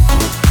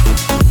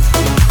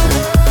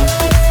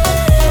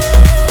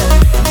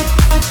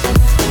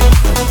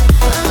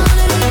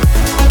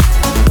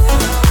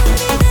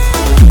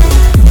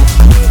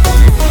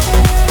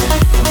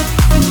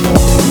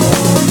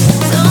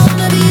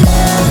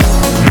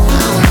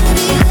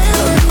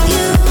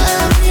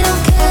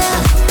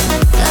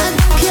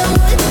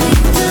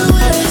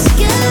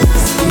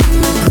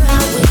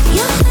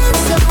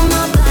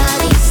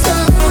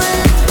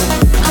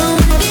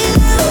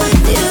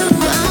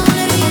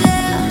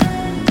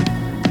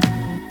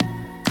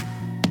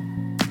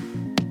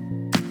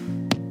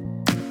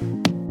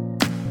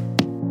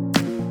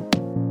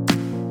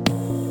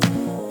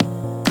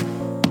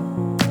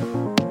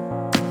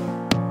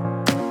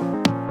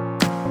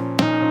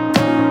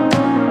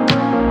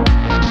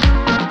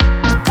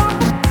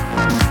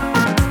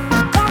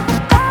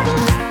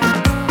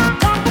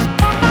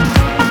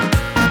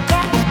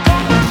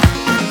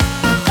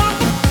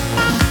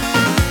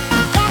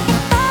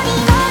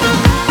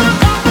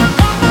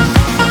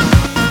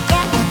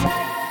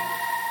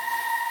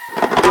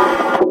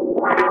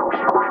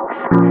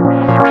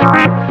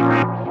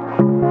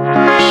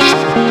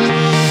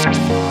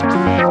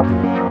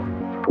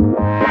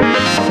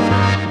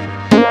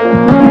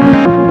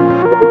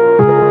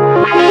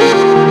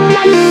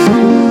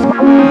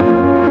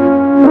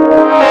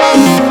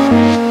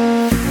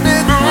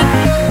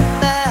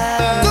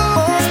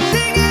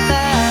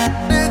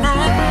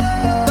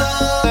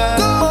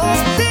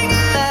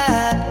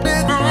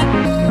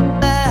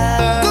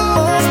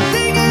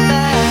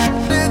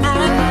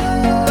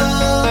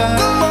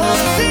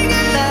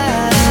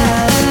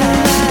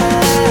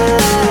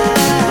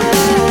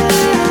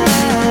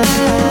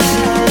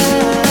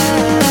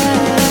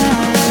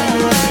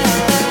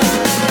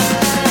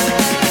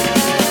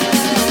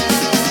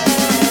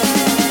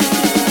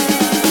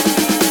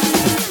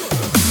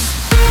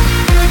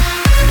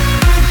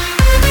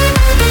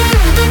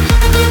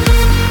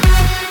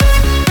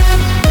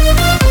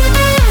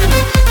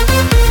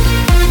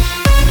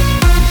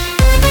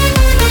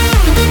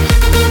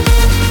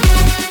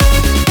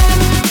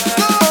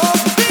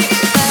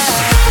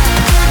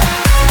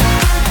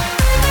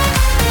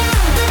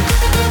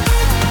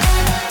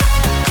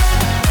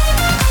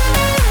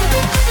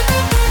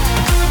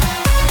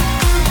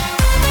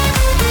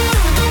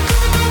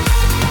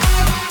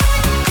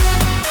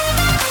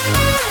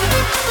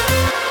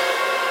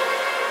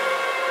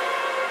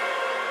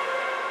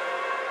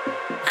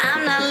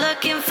 I'm not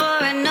looking for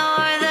a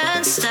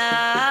northern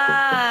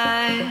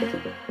star.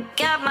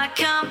 Got my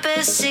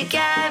compass to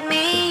guide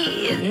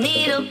me, a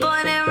needle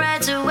pointing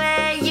right to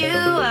where you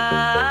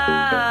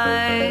are.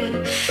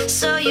 word,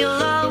 so you'll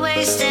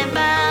always stand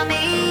by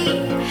me.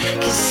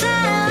 'Cause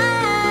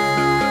I'm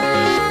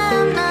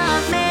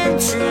not meant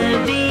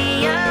to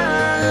be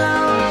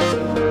alone.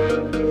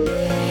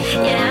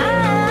 Yeah,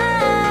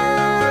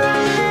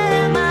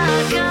 my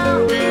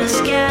compass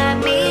got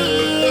me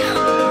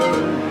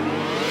home.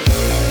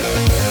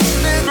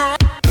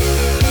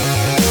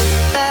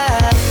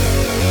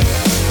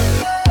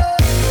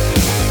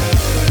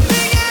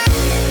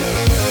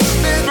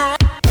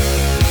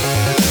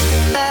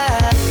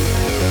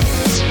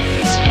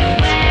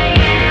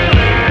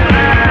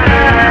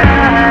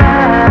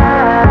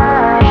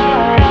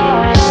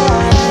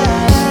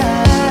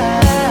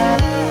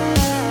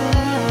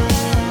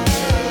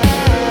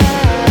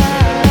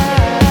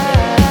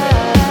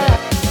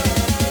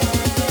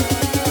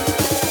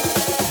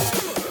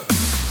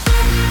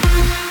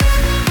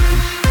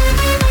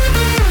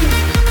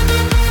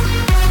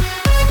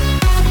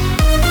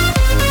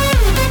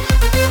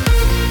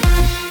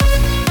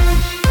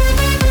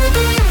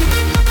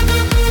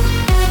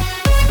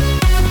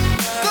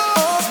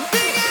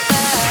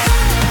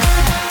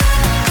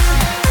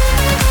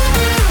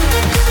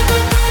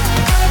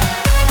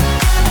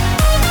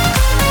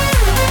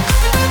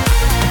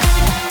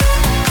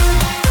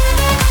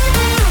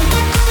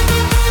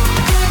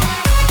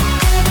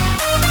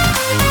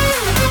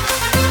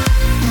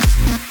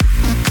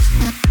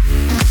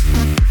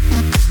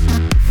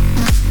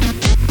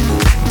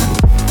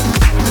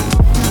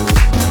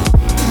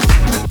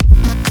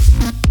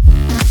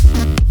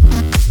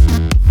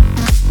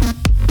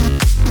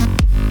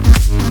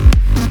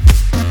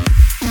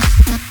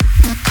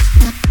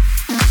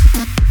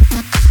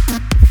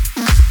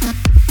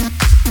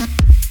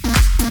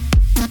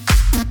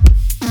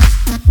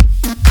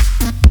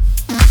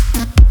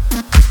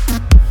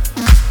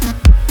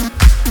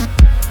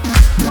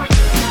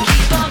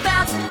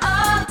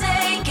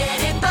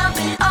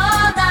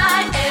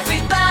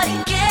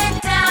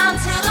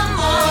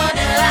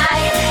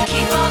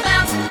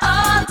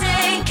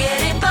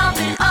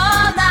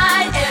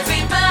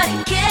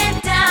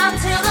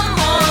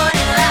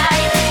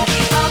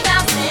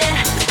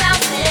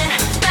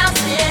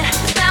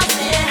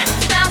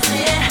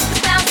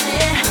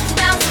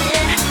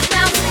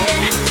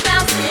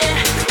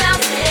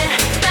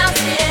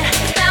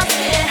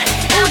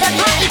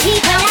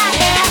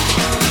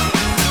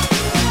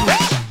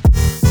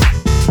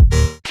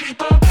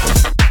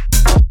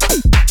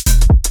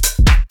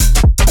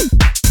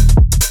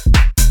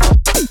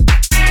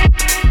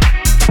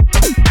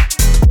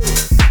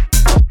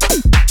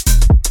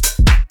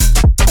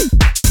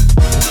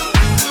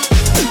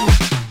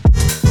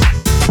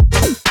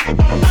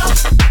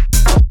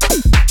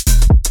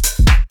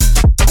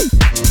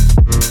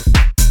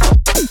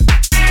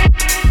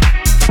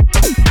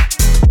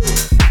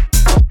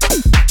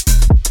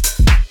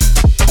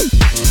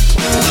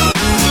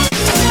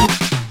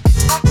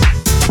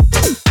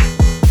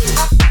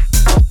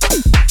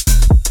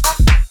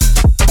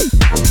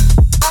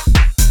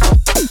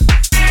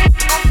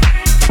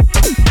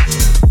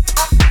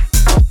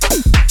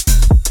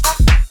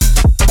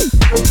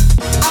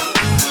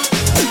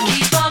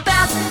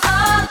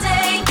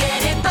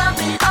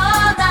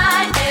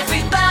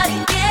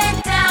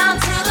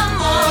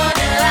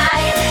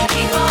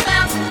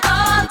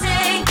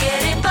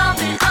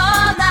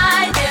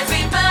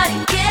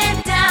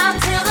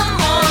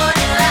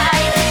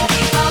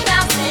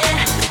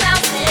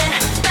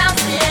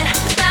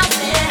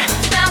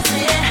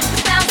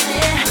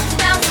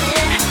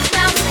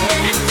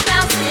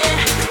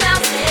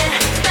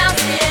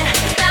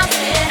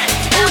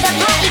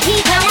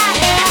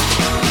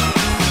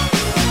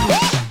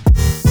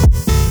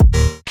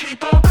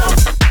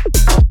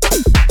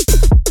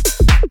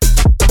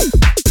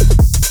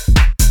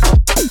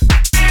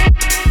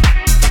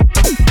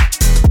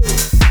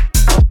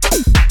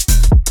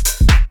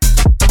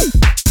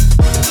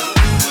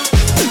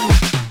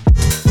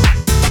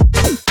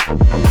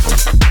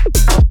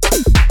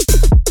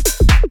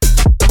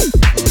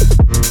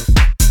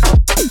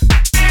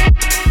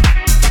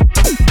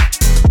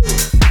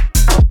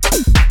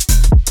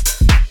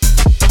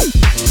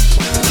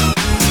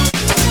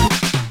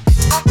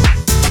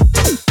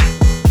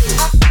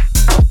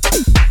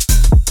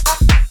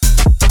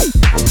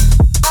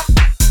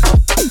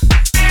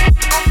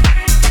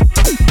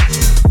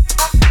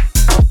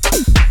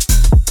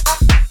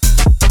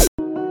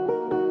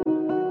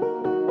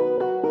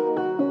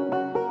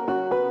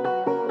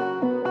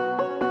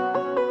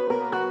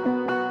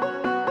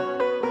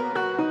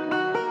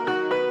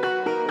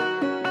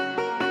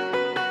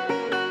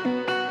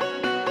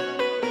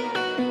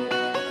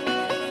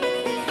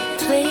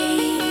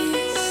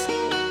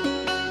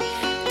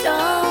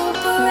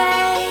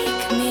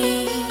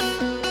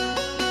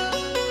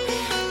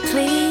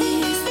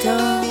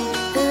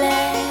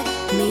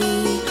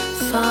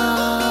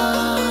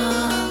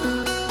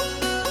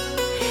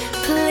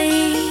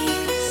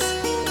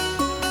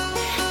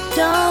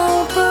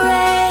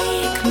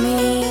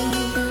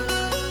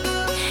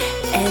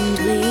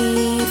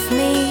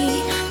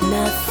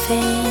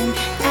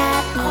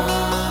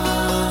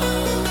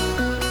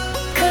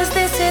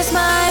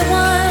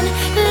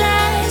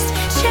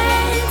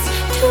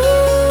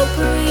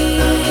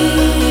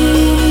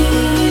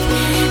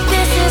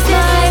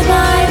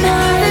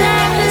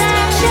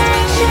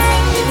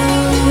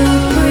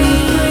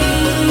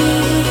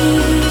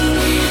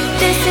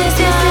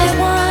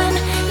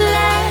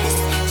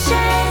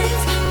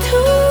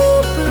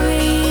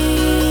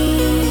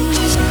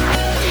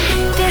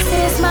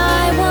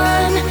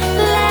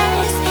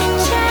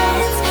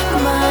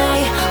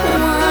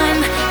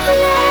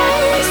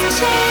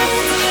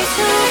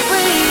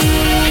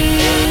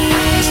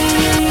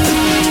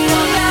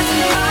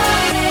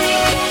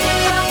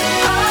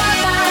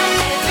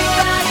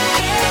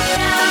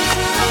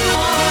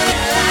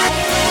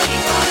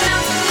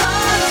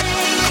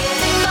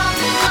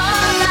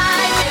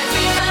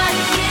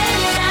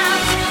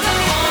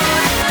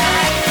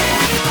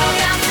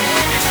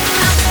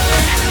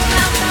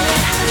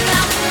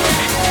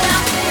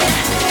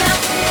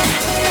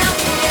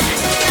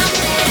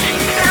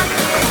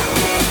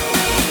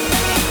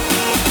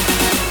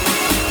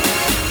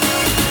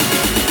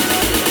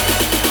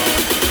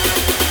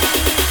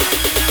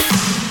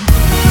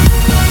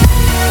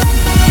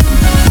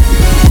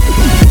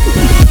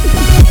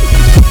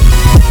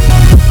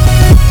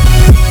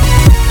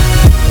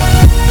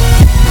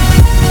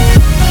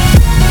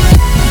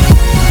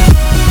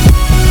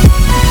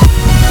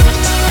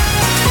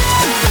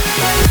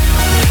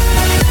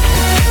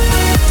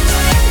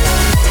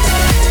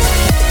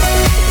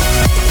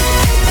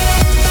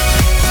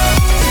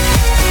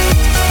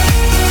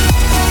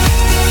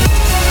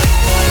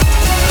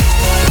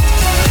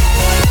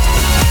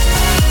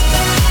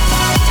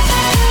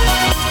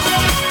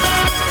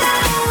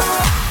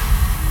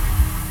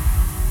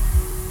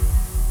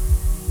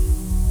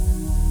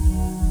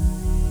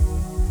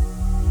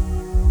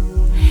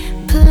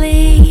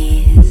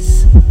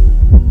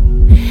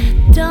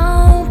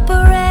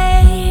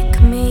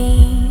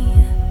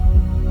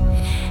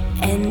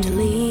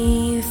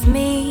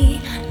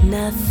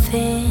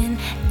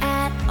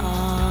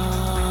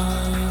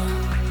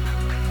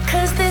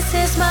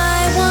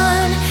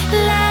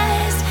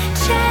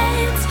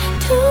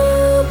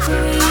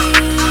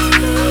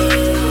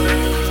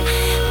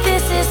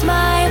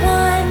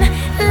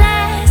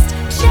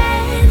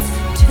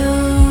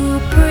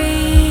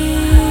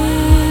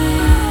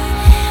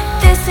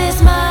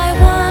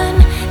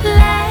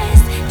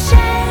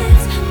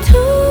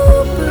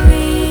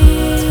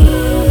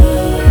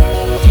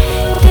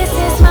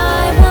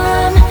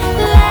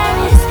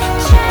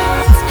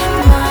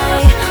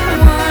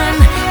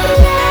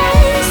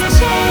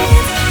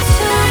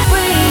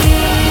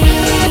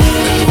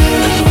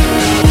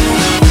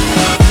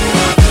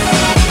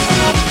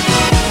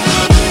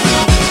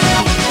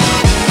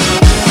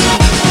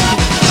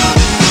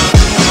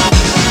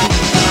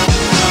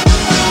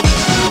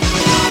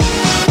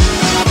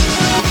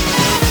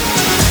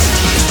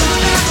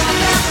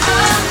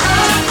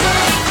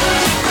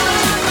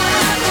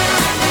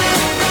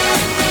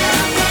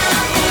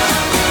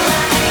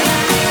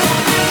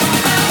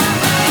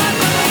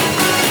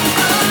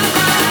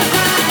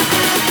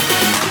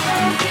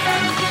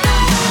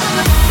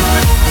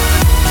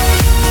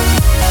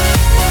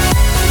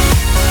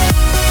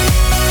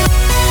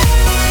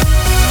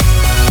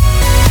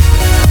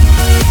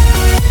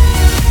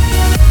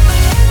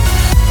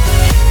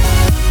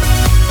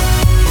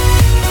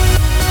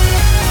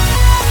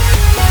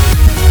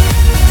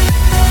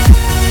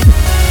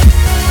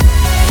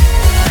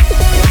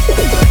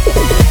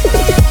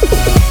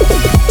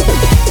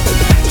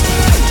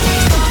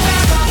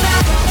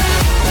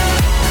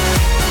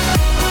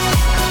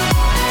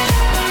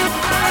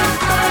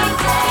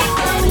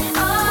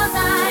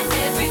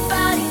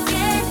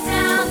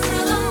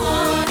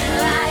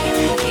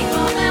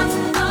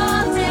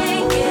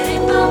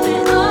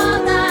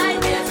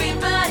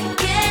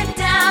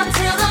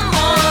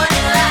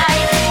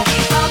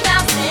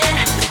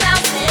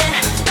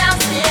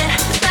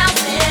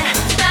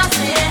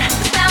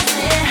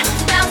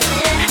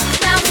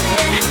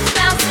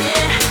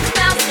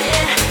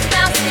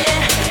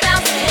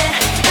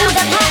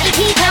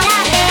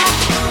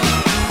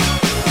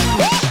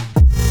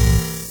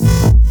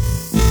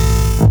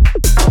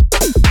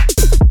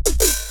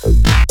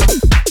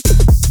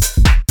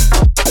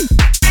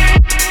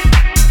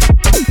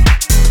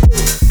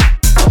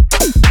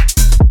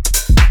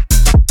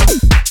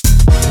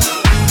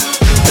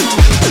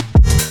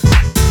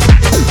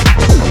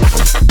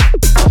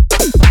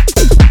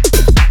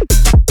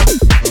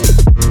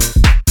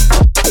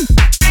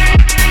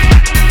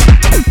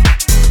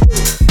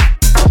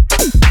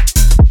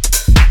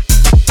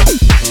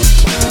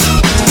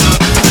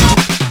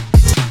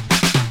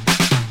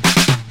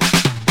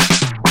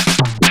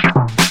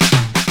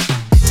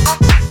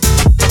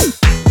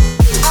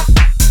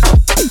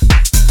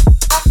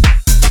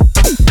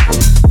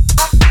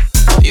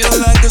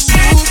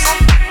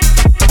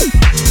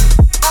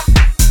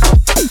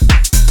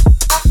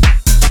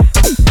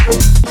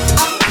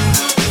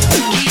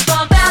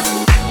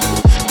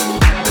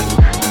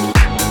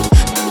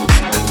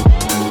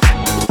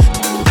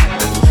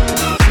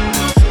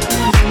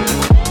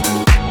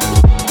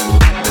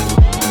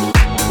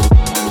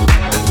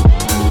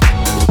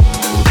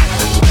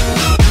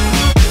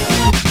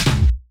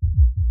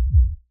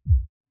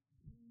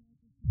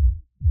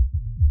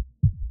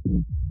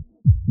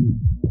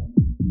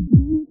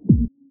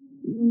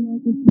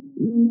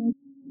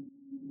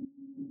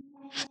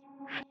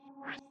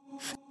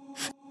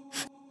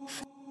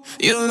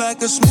 You're like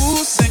a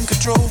losing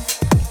control,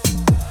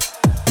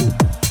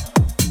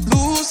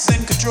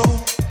 losing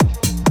control,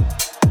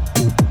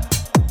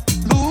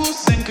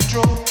 losing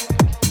control,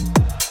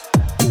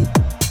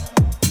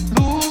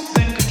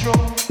 losing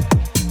control.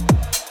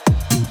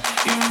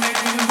 You make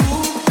me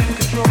losing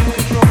control,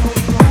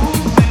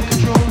 losing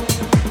control,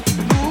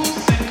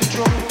 losing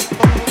control,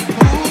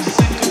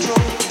 losing control, losing control,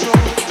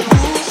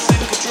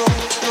 losing control,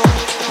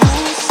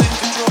 losing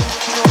control.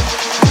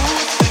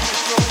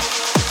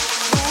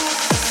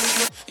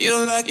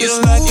 You're like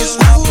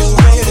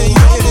operator,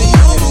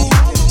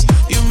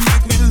 you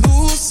make me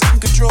losing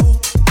control.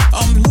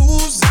 I'm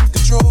losing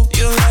control.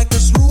 You're like a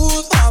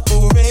smooth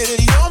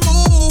operator. Your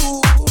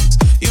moves,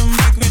 you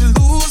make me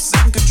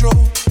losing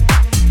control.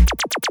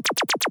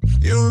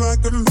 You're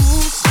like a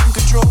losing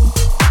control.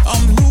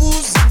 I'm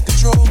losing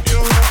control.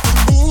 You're like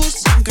a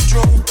losing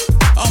control.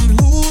 I'm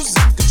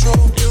losing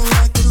control. You're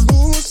like a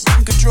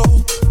losing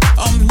control.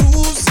 I'm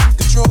losing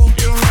control.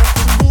 You're like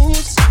a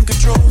losing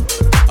control.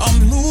 I'm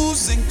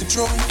losing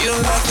control.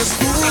 You're like a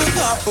smooth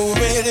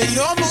operator.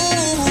 Your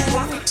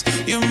moves,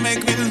 you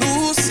make me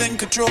losing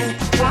control.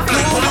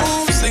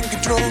 Losing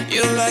control.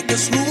 You're like a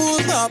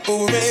smooth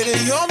operator.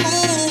 Your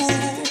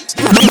moves,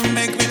 you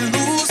make me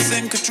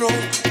losing control.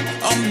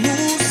 I'm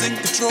losing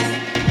control.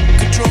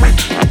 Control.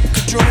 Control.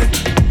 Control.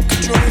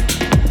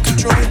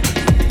 Control.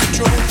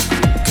 Control. Control.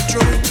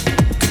 Control.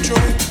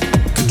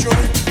 Control. Control.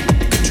 Control.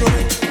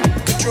 Control.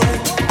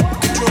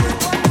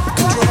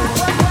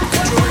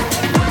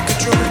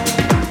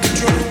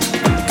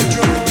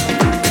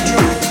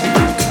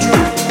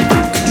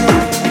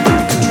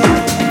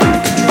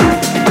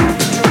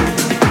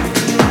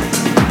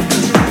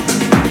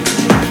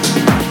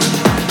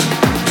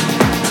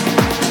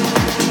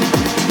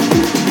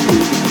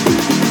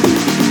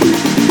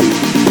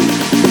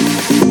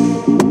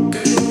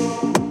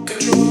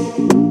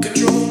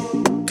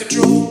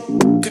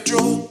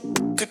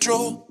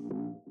 Control.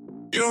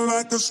 You're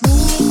like a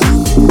smooth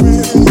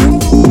operator.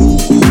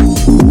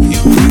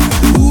 You make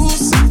me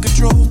losing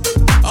control.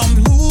 I'm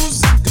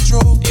losing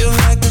control. You're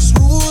like a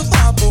smooth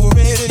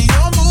operator.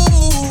 Your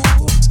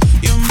moves,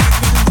 you make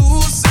me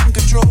losing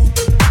control.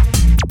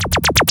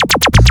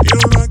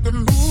 You're like a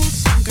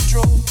losing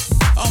control.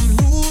 I'm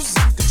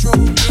losing control.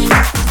 You're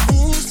like a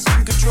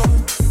losing control.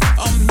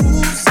 I'm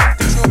losing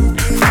control.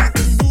 You're like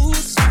a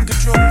losing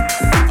control.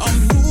 I'm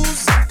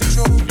losing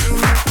control. You're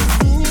like a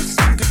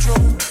losing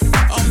control.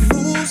 I'm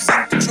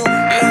losing control.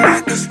 You're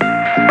like a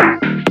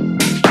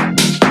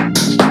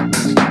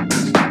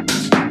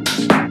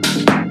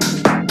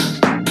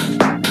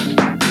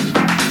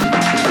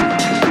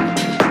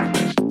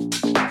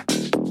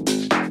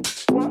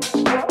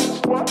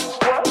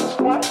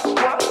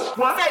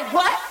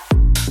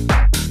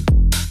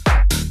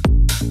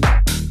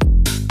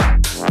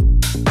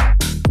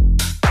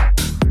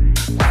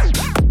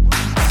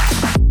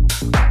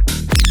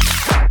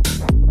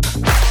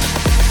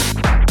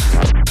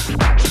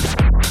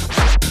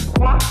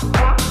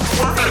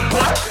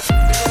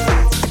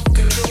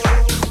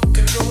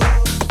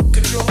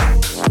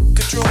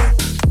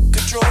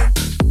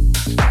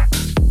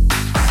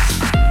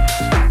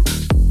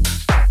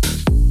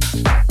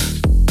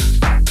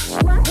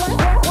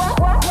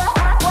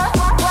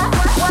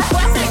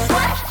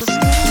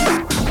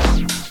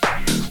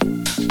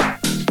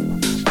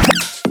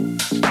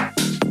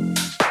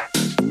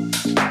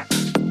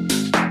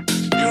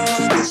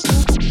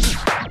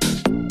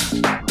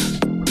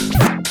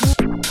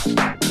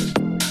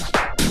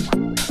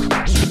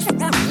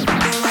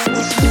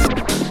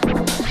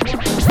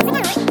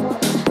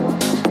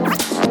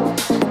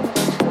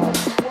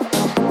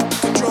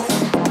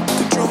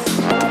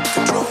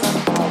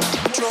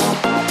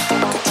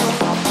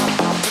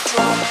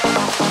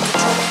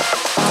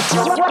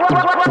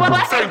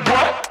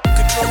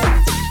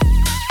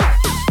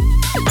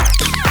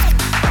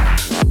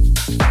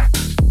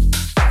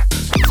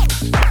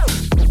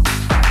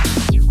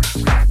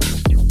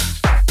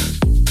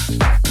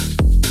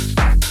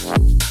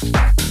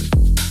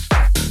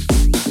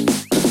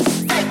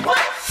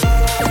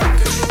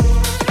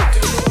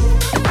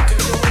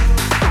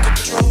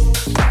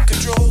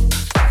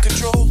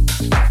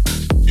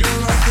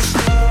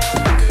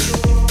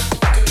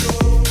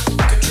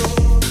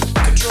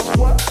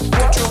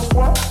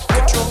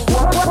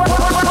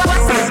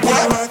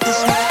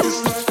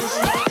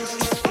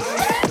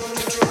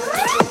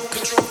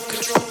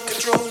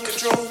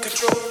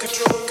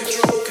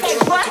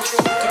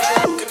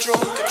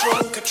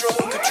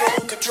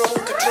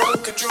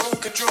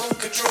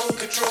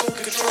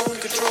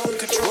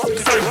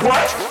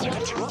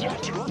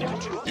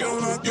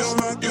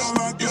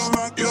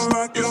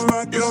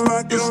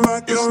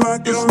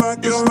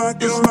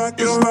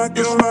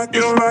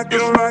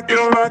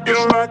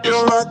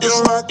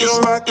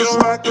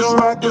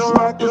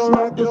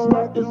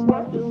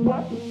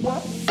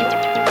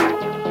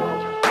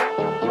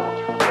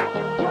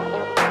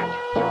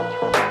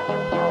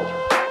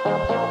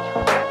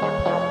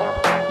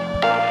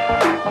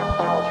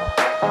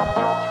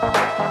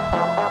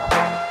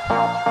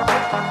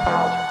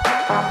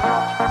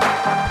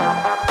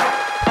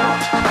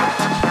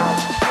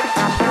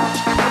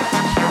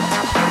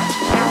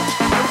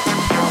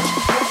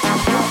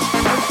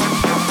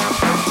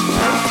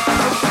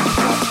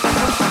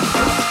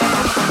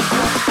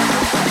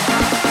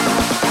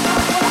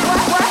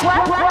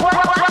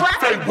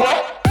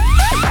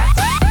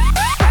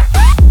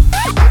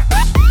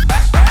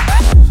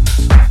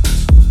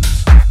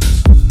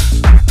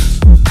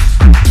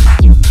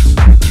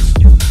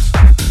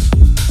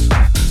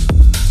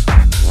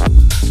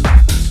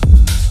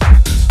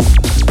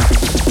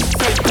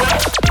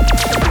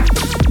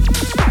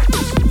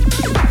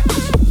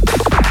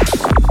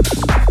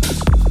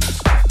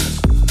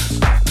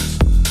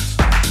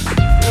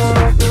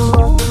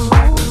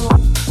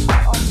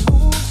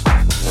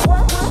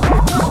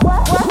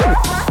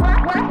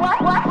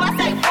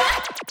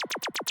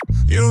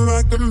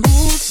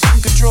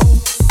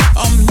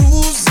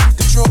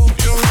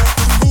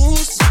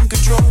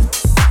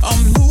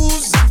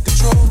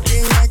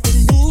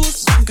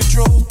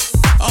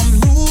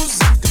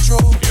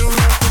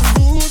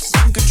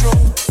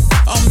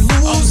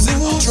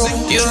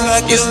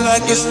Back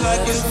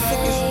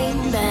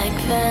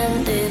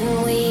then,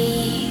 didn't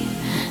we?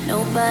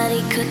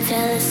 Nobody could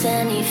tell us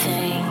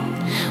anything.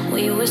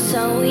 We were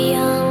so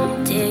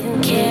young,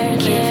 didn't care,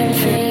 living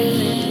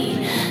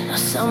free. Now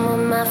some of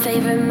my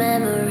favorite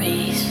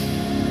memories.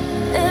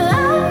 And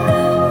I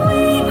know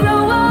we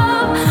grow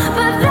up,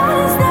 but that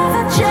is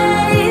never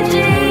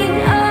changing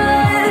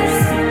us.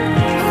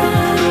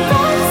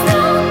 That's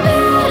no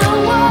matter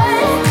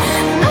what,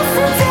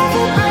 nothing's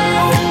ever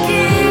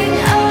breaking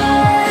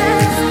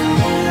us.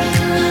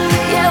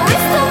 Yeah, we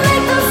still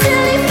make those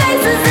silly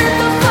faces in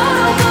the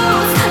photo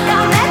booths.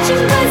 Got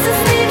matching places,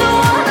 neither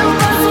one of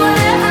us would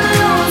ever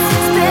lose.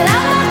 Spit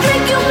out my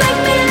drink, you make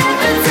me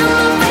laugh until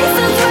my face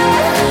is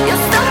red.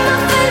 You're still my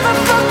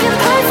favorite fucking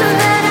person.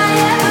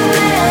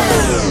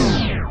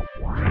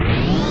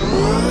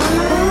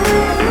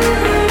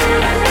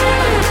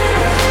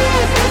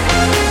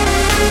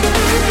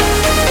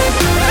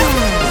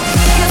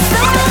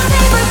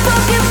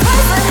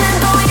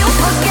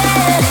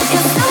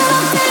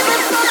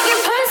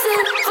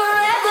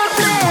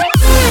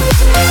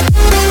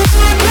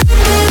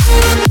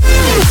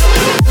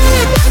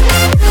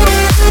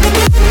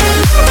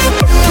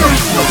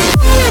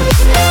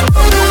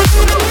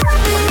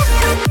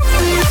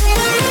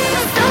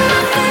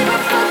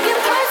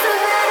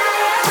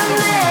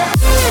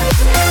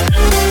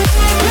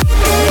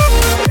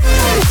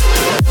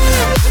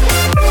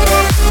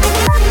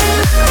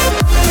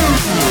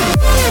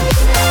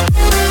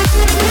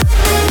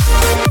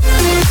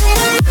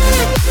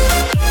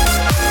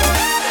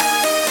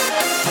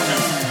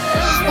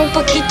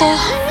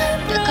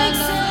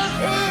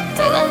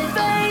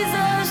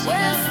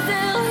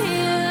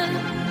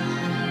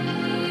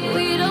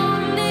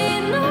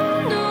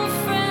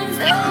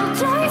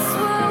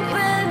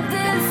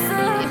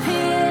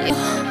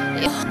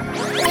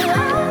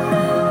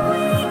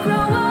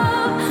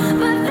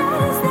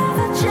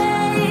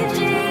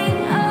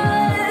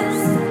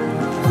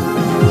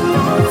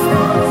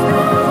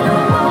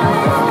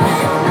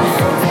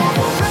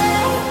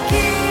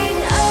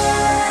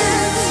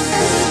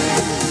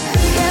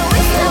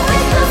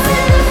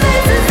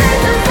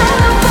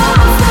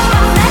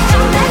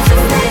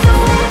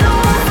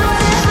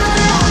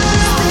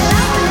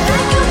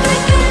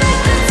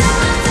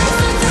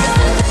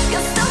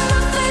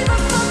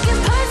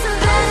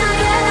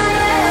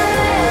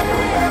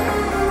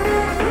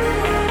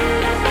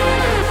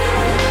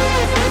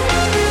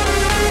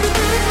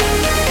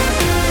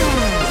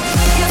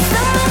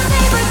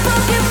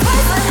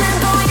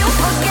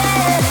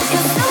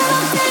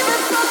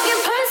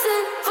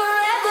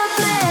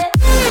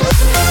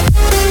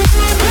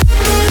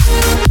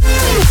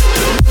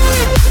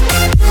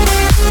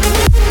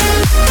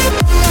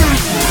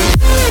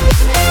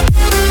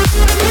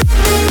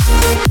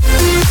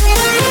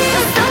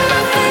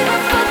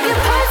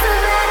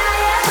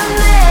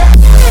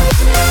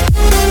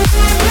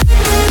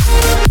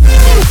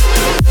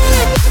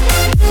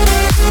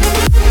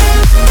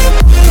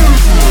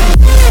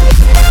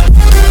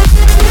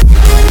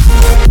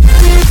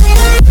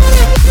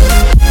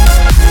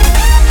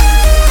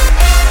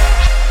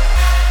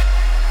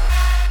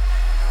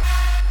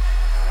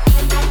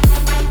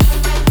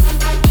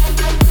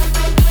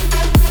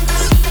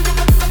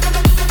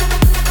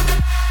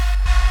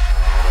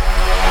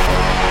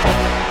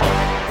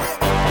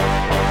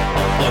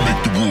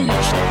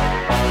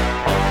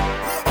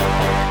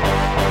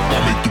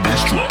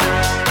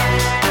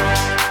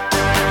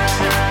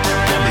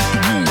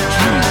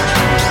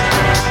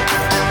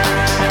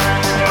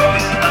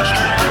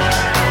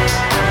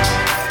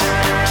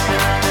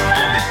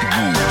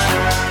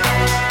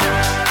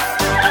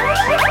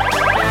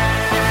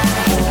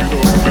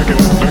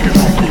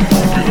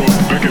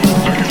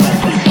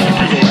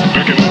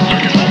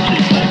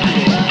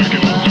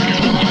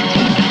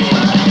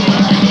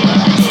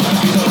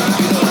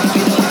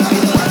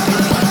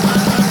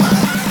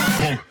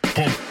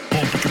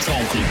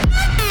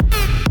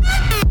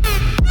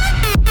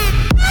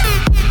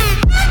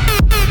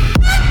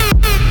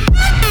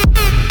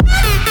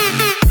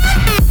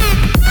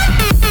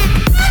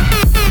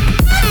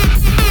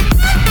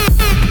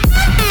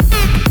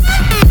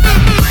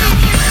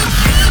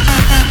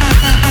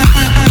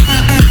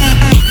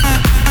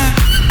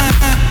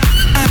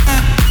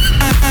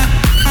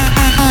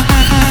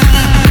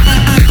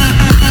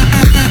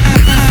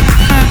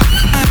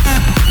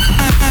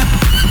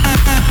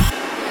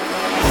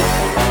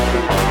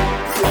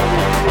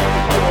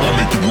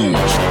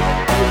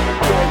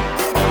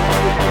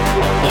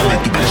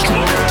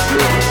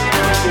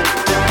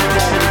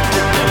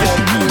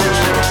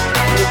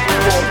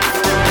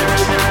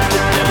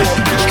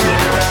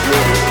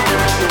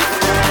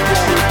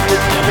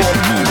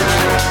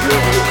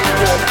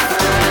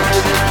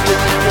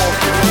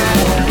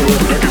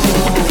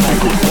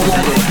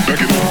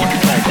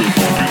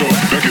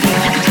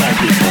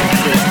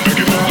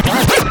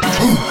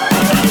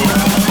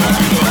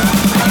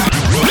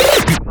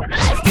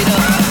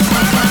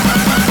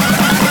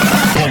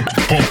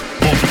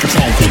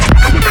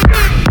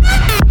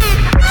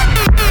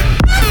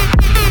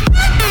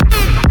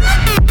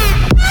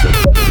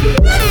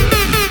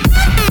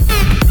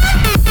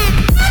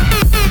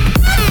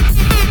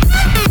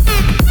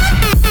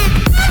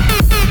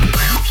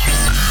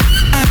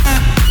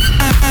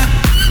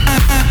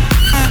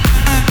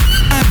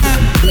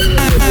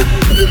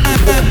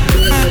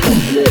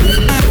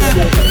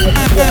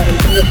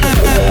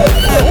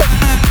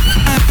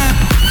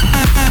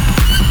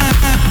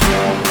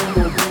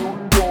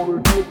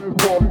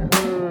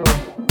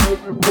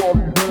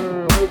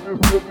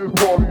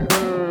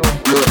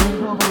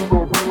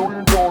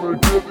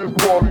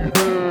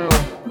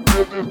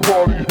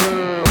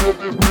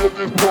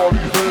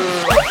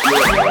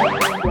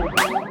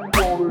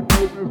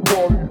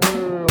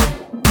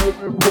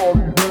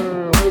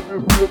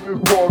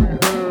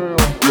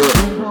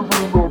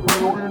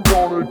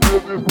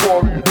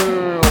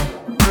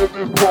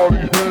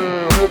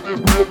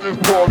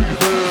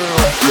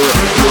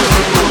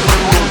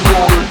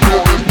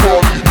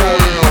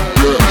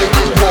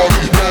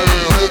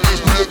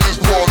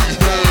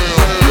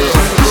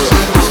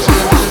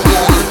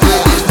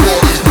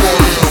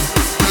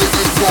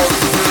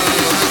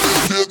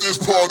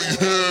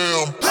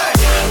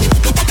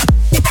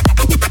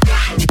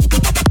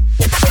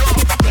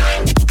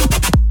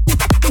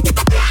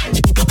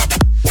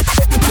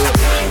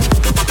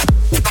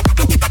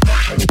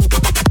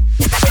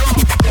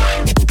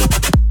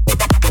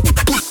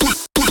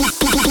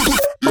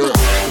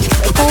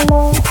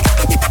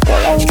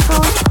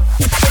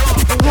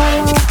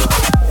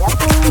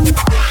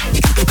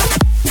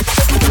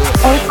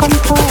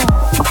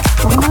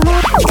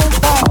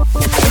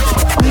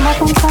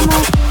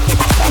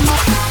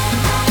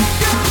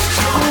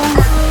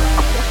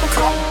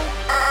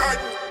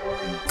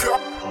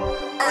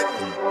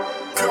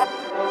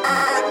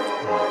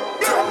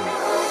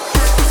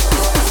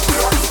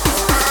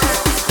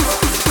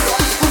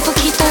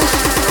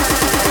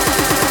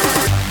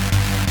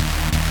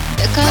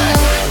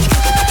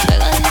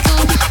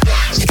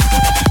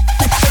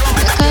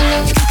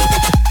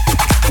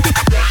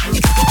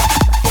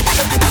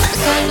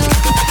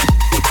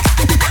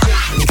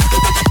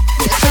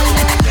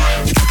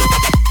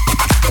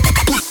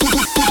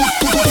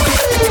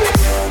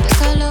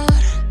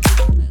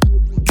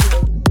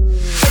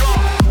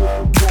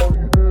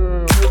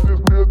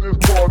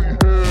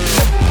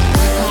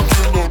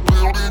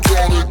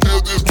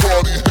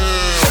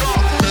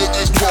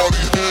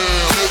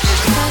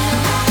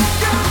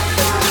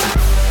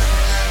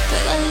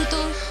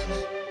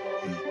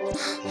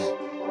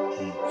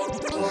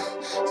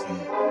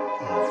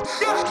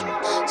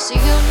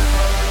 Sigue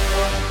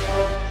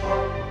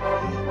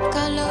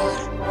calor.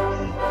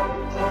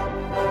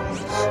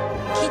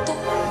 Quita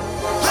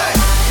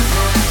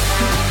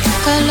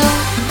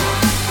calor.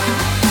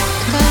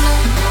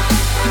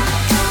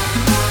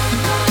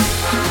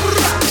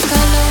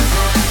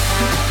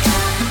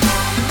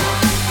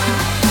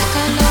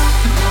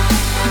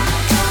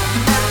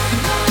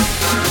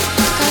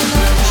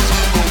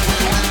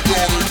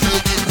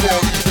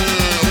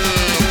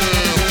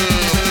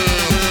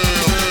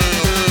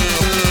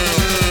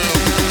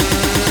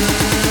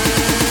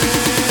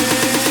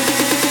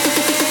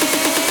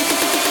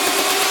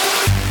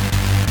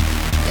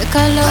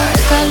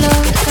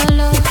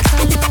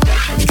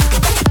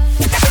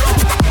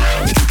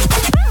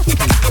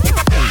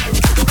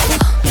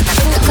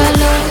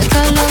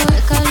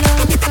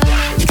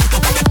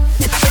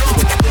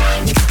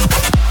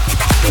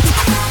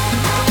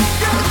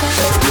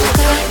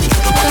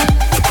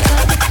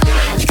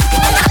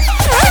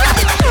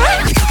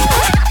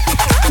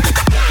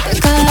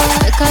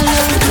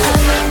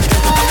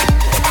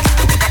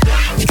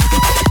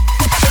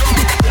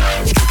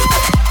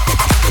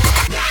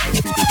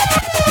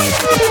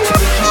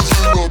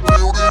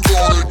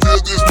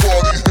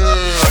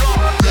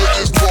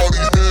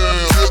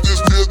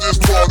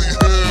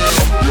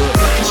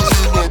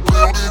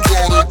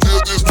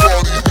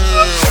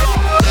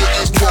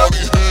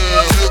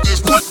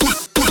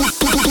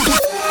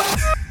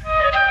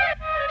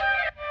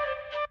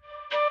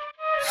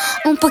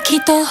 Un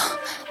poquito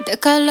de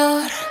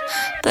calor,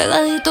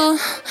 pegadito,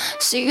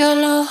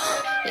 síguelo,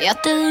 ya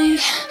te di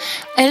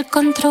el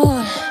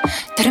control.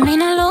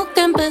 Termina lo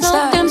que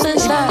empezaste.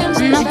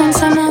 No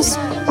pensamos,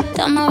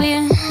 estamos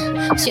bien.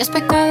 Si es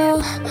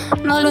pecado,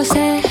 no lo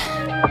sé.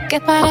 Que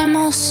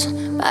paremos,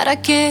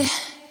 ¿para qué?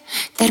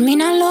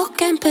 Termina lo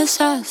que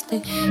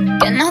empezaste.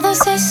 Que nada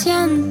se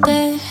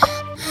siente,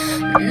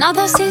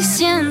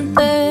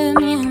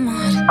 mi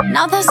amor.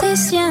 Nada se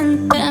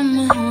siente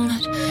mejor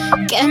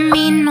que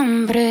mi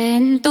nombre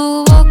en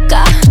tu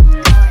boca,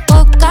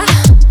 boca,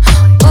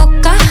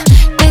 boca.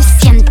 Te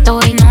siento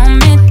y no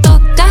me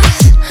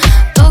tocas,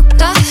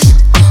 tocas,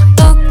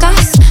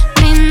 tocas.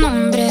 Mi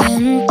nombre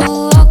en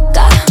tu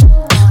boca,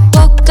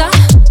 boca,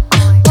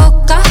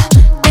 boca.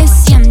 Te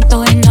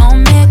siento y no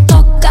me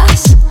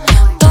tocas,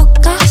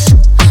 tocas,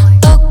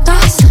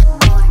 tocas.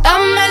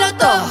 Dámelo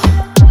todo.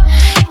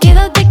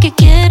 Quédate que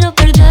quiero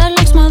perder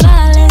los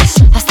modales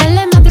hasta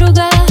la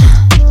madrugada.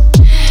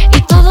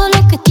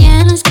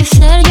 Tienes que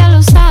ser, ya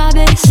lo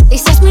sabes.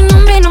 Dices mi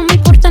nombre y no me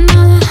importa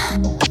nada.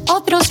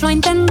 Otros lo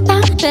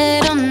intentan,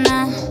 pero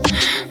no,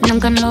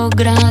 nunca han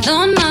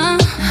logrado nada.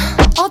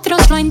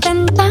 Otros lo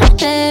intentan,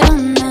 pero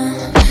no.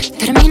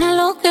 Termina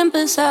lo que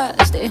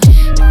empezaste.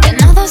 Que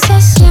nada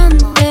se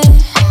siente,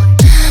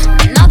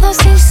 nada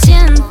se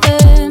siente,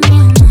 mi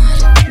amor.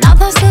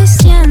 Nada se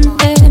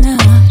siente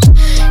mejor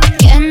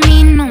que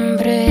mi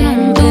nombre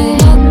en tu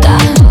boca,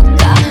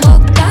 boca,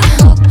 boca,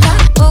 boca,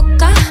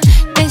 boca.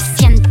 Te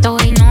siento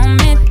y no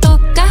me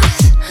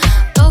tocas,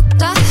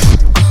 tocas,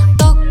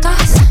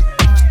 tocas.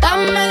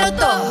 Dámelo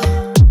todo.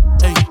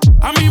 Ey,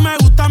 a mí me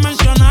gusta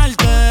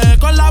mencionarte,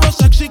 con la voz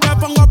sexy que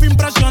pongo para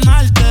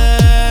impresionarte.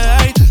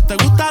 Ey, te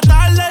gusta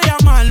tarde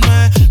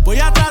llamarme, voy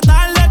a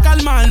tratar de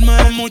calmarme.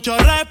 Con mucho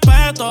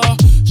respeto,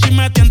 si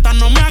me tientas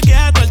no me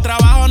aquieto. El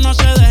trabajo no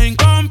se deja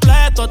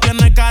incompleto.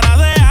 Tiene cara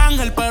de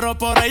ángel, pero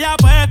por ella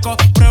peco.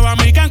 Prueba a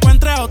mí que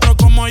encuentre otro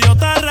como yo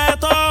te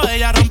reto.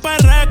 Ella rompe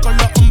récord,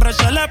 los hombres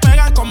se le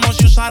pegan como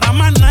si usara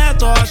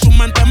magneto. A su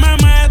mente me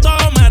meto,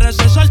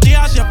 merece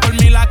sortija, si es por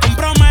mí la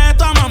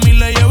comprometo. A mami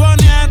le llevo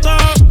nieto.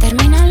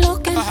 Termina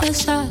lo que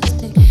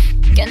empezaste,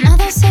 que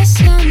nada se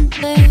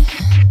siente,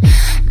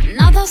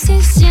 nada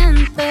se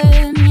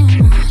siente, mi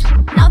amor.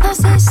 Nada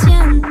se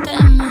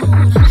siente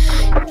mejor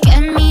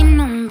que mi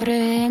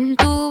nombre en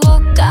tu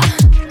boca,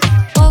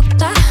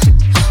 boca,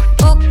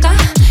 boca.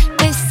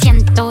 Te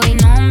siento y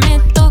no me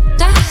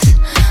tocas,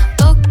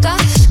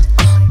 tocas,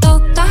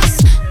 tocas.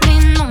 Mi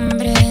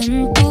nombre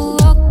en tu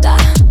boca,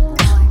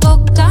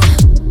 boca,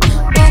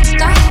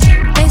 boca.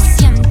 Te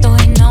siento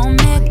y no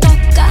me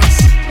tocas,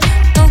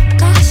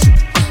 tocas,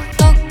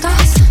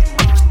 tocas.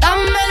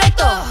 Dámelo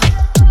todo.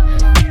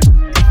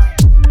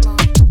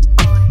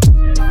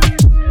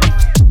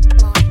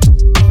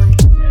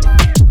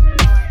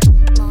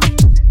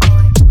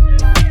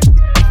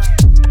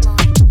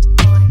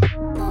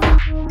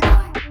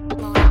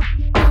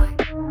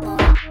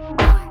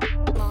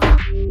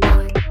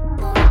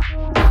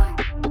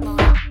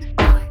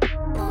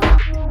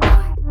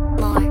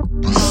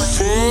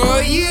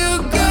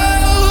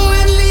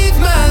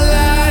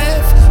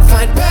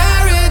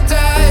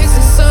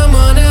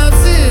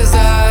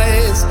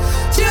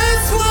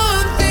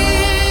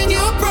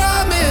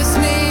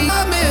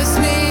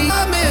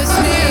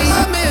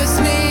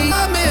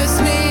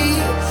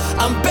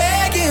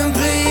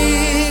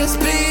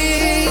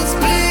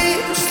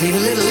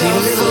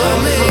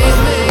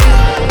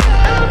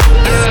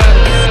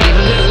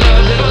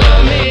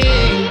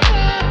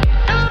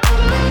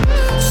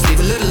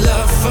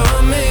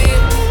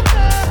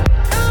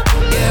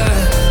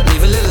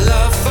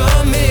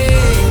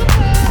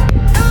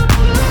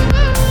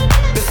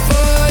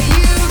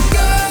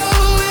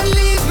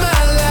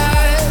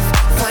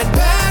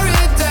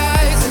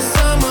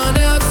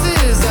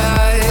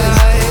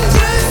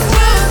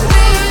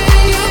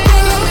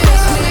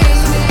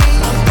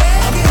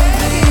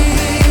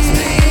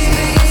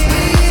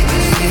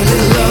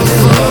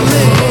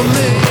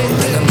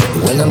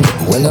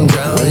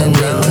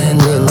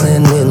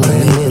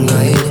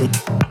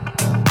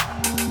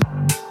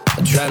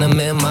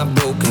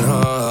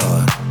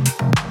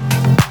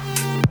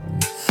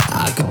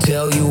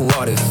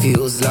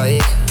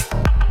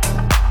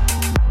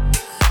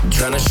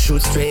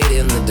 shoot straight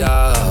in the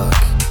dark.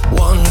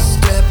 One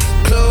step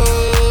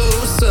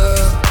closer,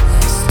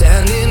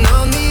 standing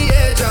on the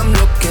edge, I'm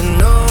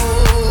looking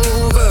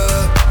over.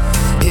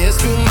 Here's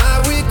to my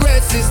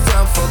regrets, it's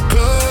time for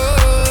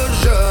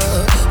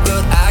closure,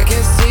 but I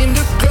can't seem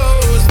to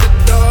close the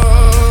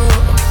door.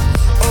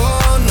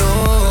 Oh no,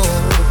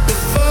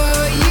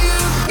 before you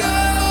go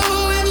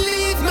and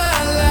leave my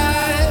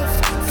life,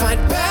 find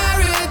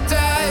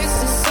paradise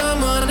in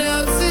someone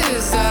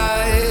else's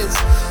eyes.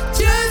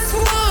 Just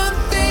one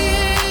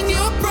thing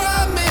you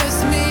promise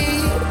me,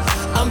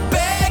 I'm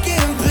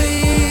begging,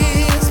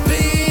 please,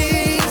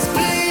 please,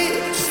 please,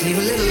 just leave a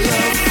little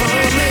love for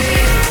me.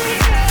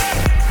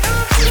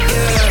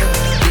 Yeah,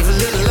 leave a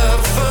little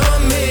love for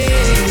me.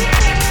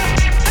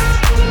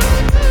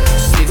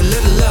 Just leave a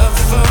little love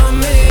for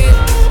me.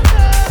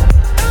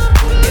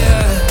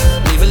 Yeah,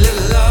 leave a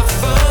little love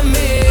for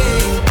me.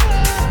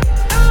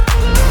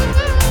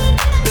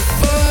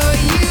 Before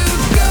you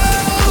go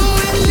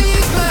and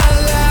leave my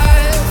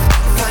life,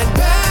 find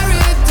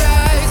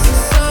paradise in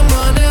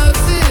someone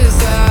else's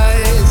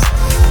eyes.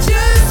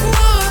 Just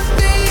one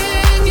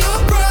thing you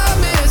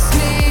promise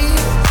me,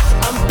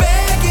 I'm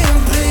begging,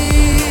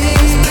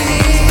 please,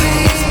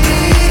 please,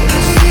 please,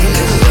 just leave a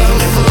little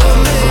love for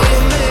me.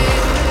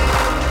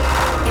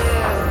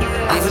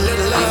 Leave a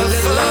little love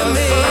for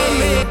me.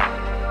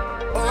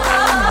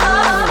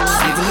 Just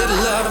leave a little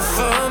love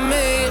for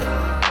me.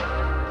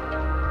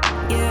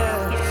 Yeah,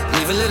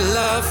 leave a little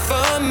love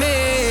for me.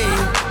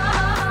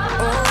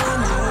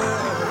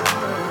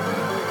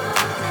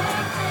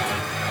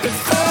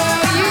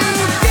 Before you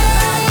go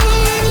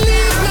and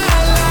leave my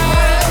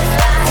life,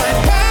 find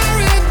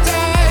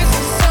paradise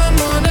in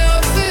someone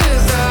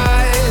else's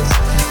eyes.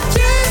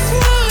 Just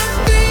one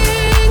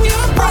thing you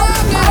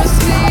promise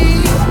me,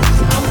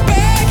 I'm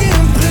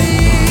begging,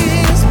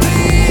 please,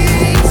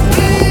 please,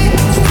 please,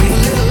 just leave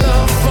a little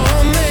love for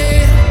me.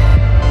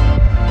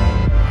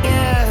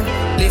 Yeah,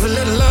 leave a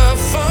little love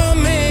for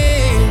me.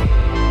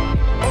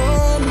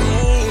 Oh no,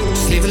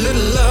 just leave a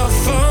little love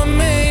for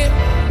me.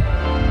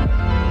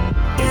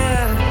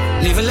 Yeah,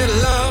 leave a little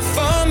love for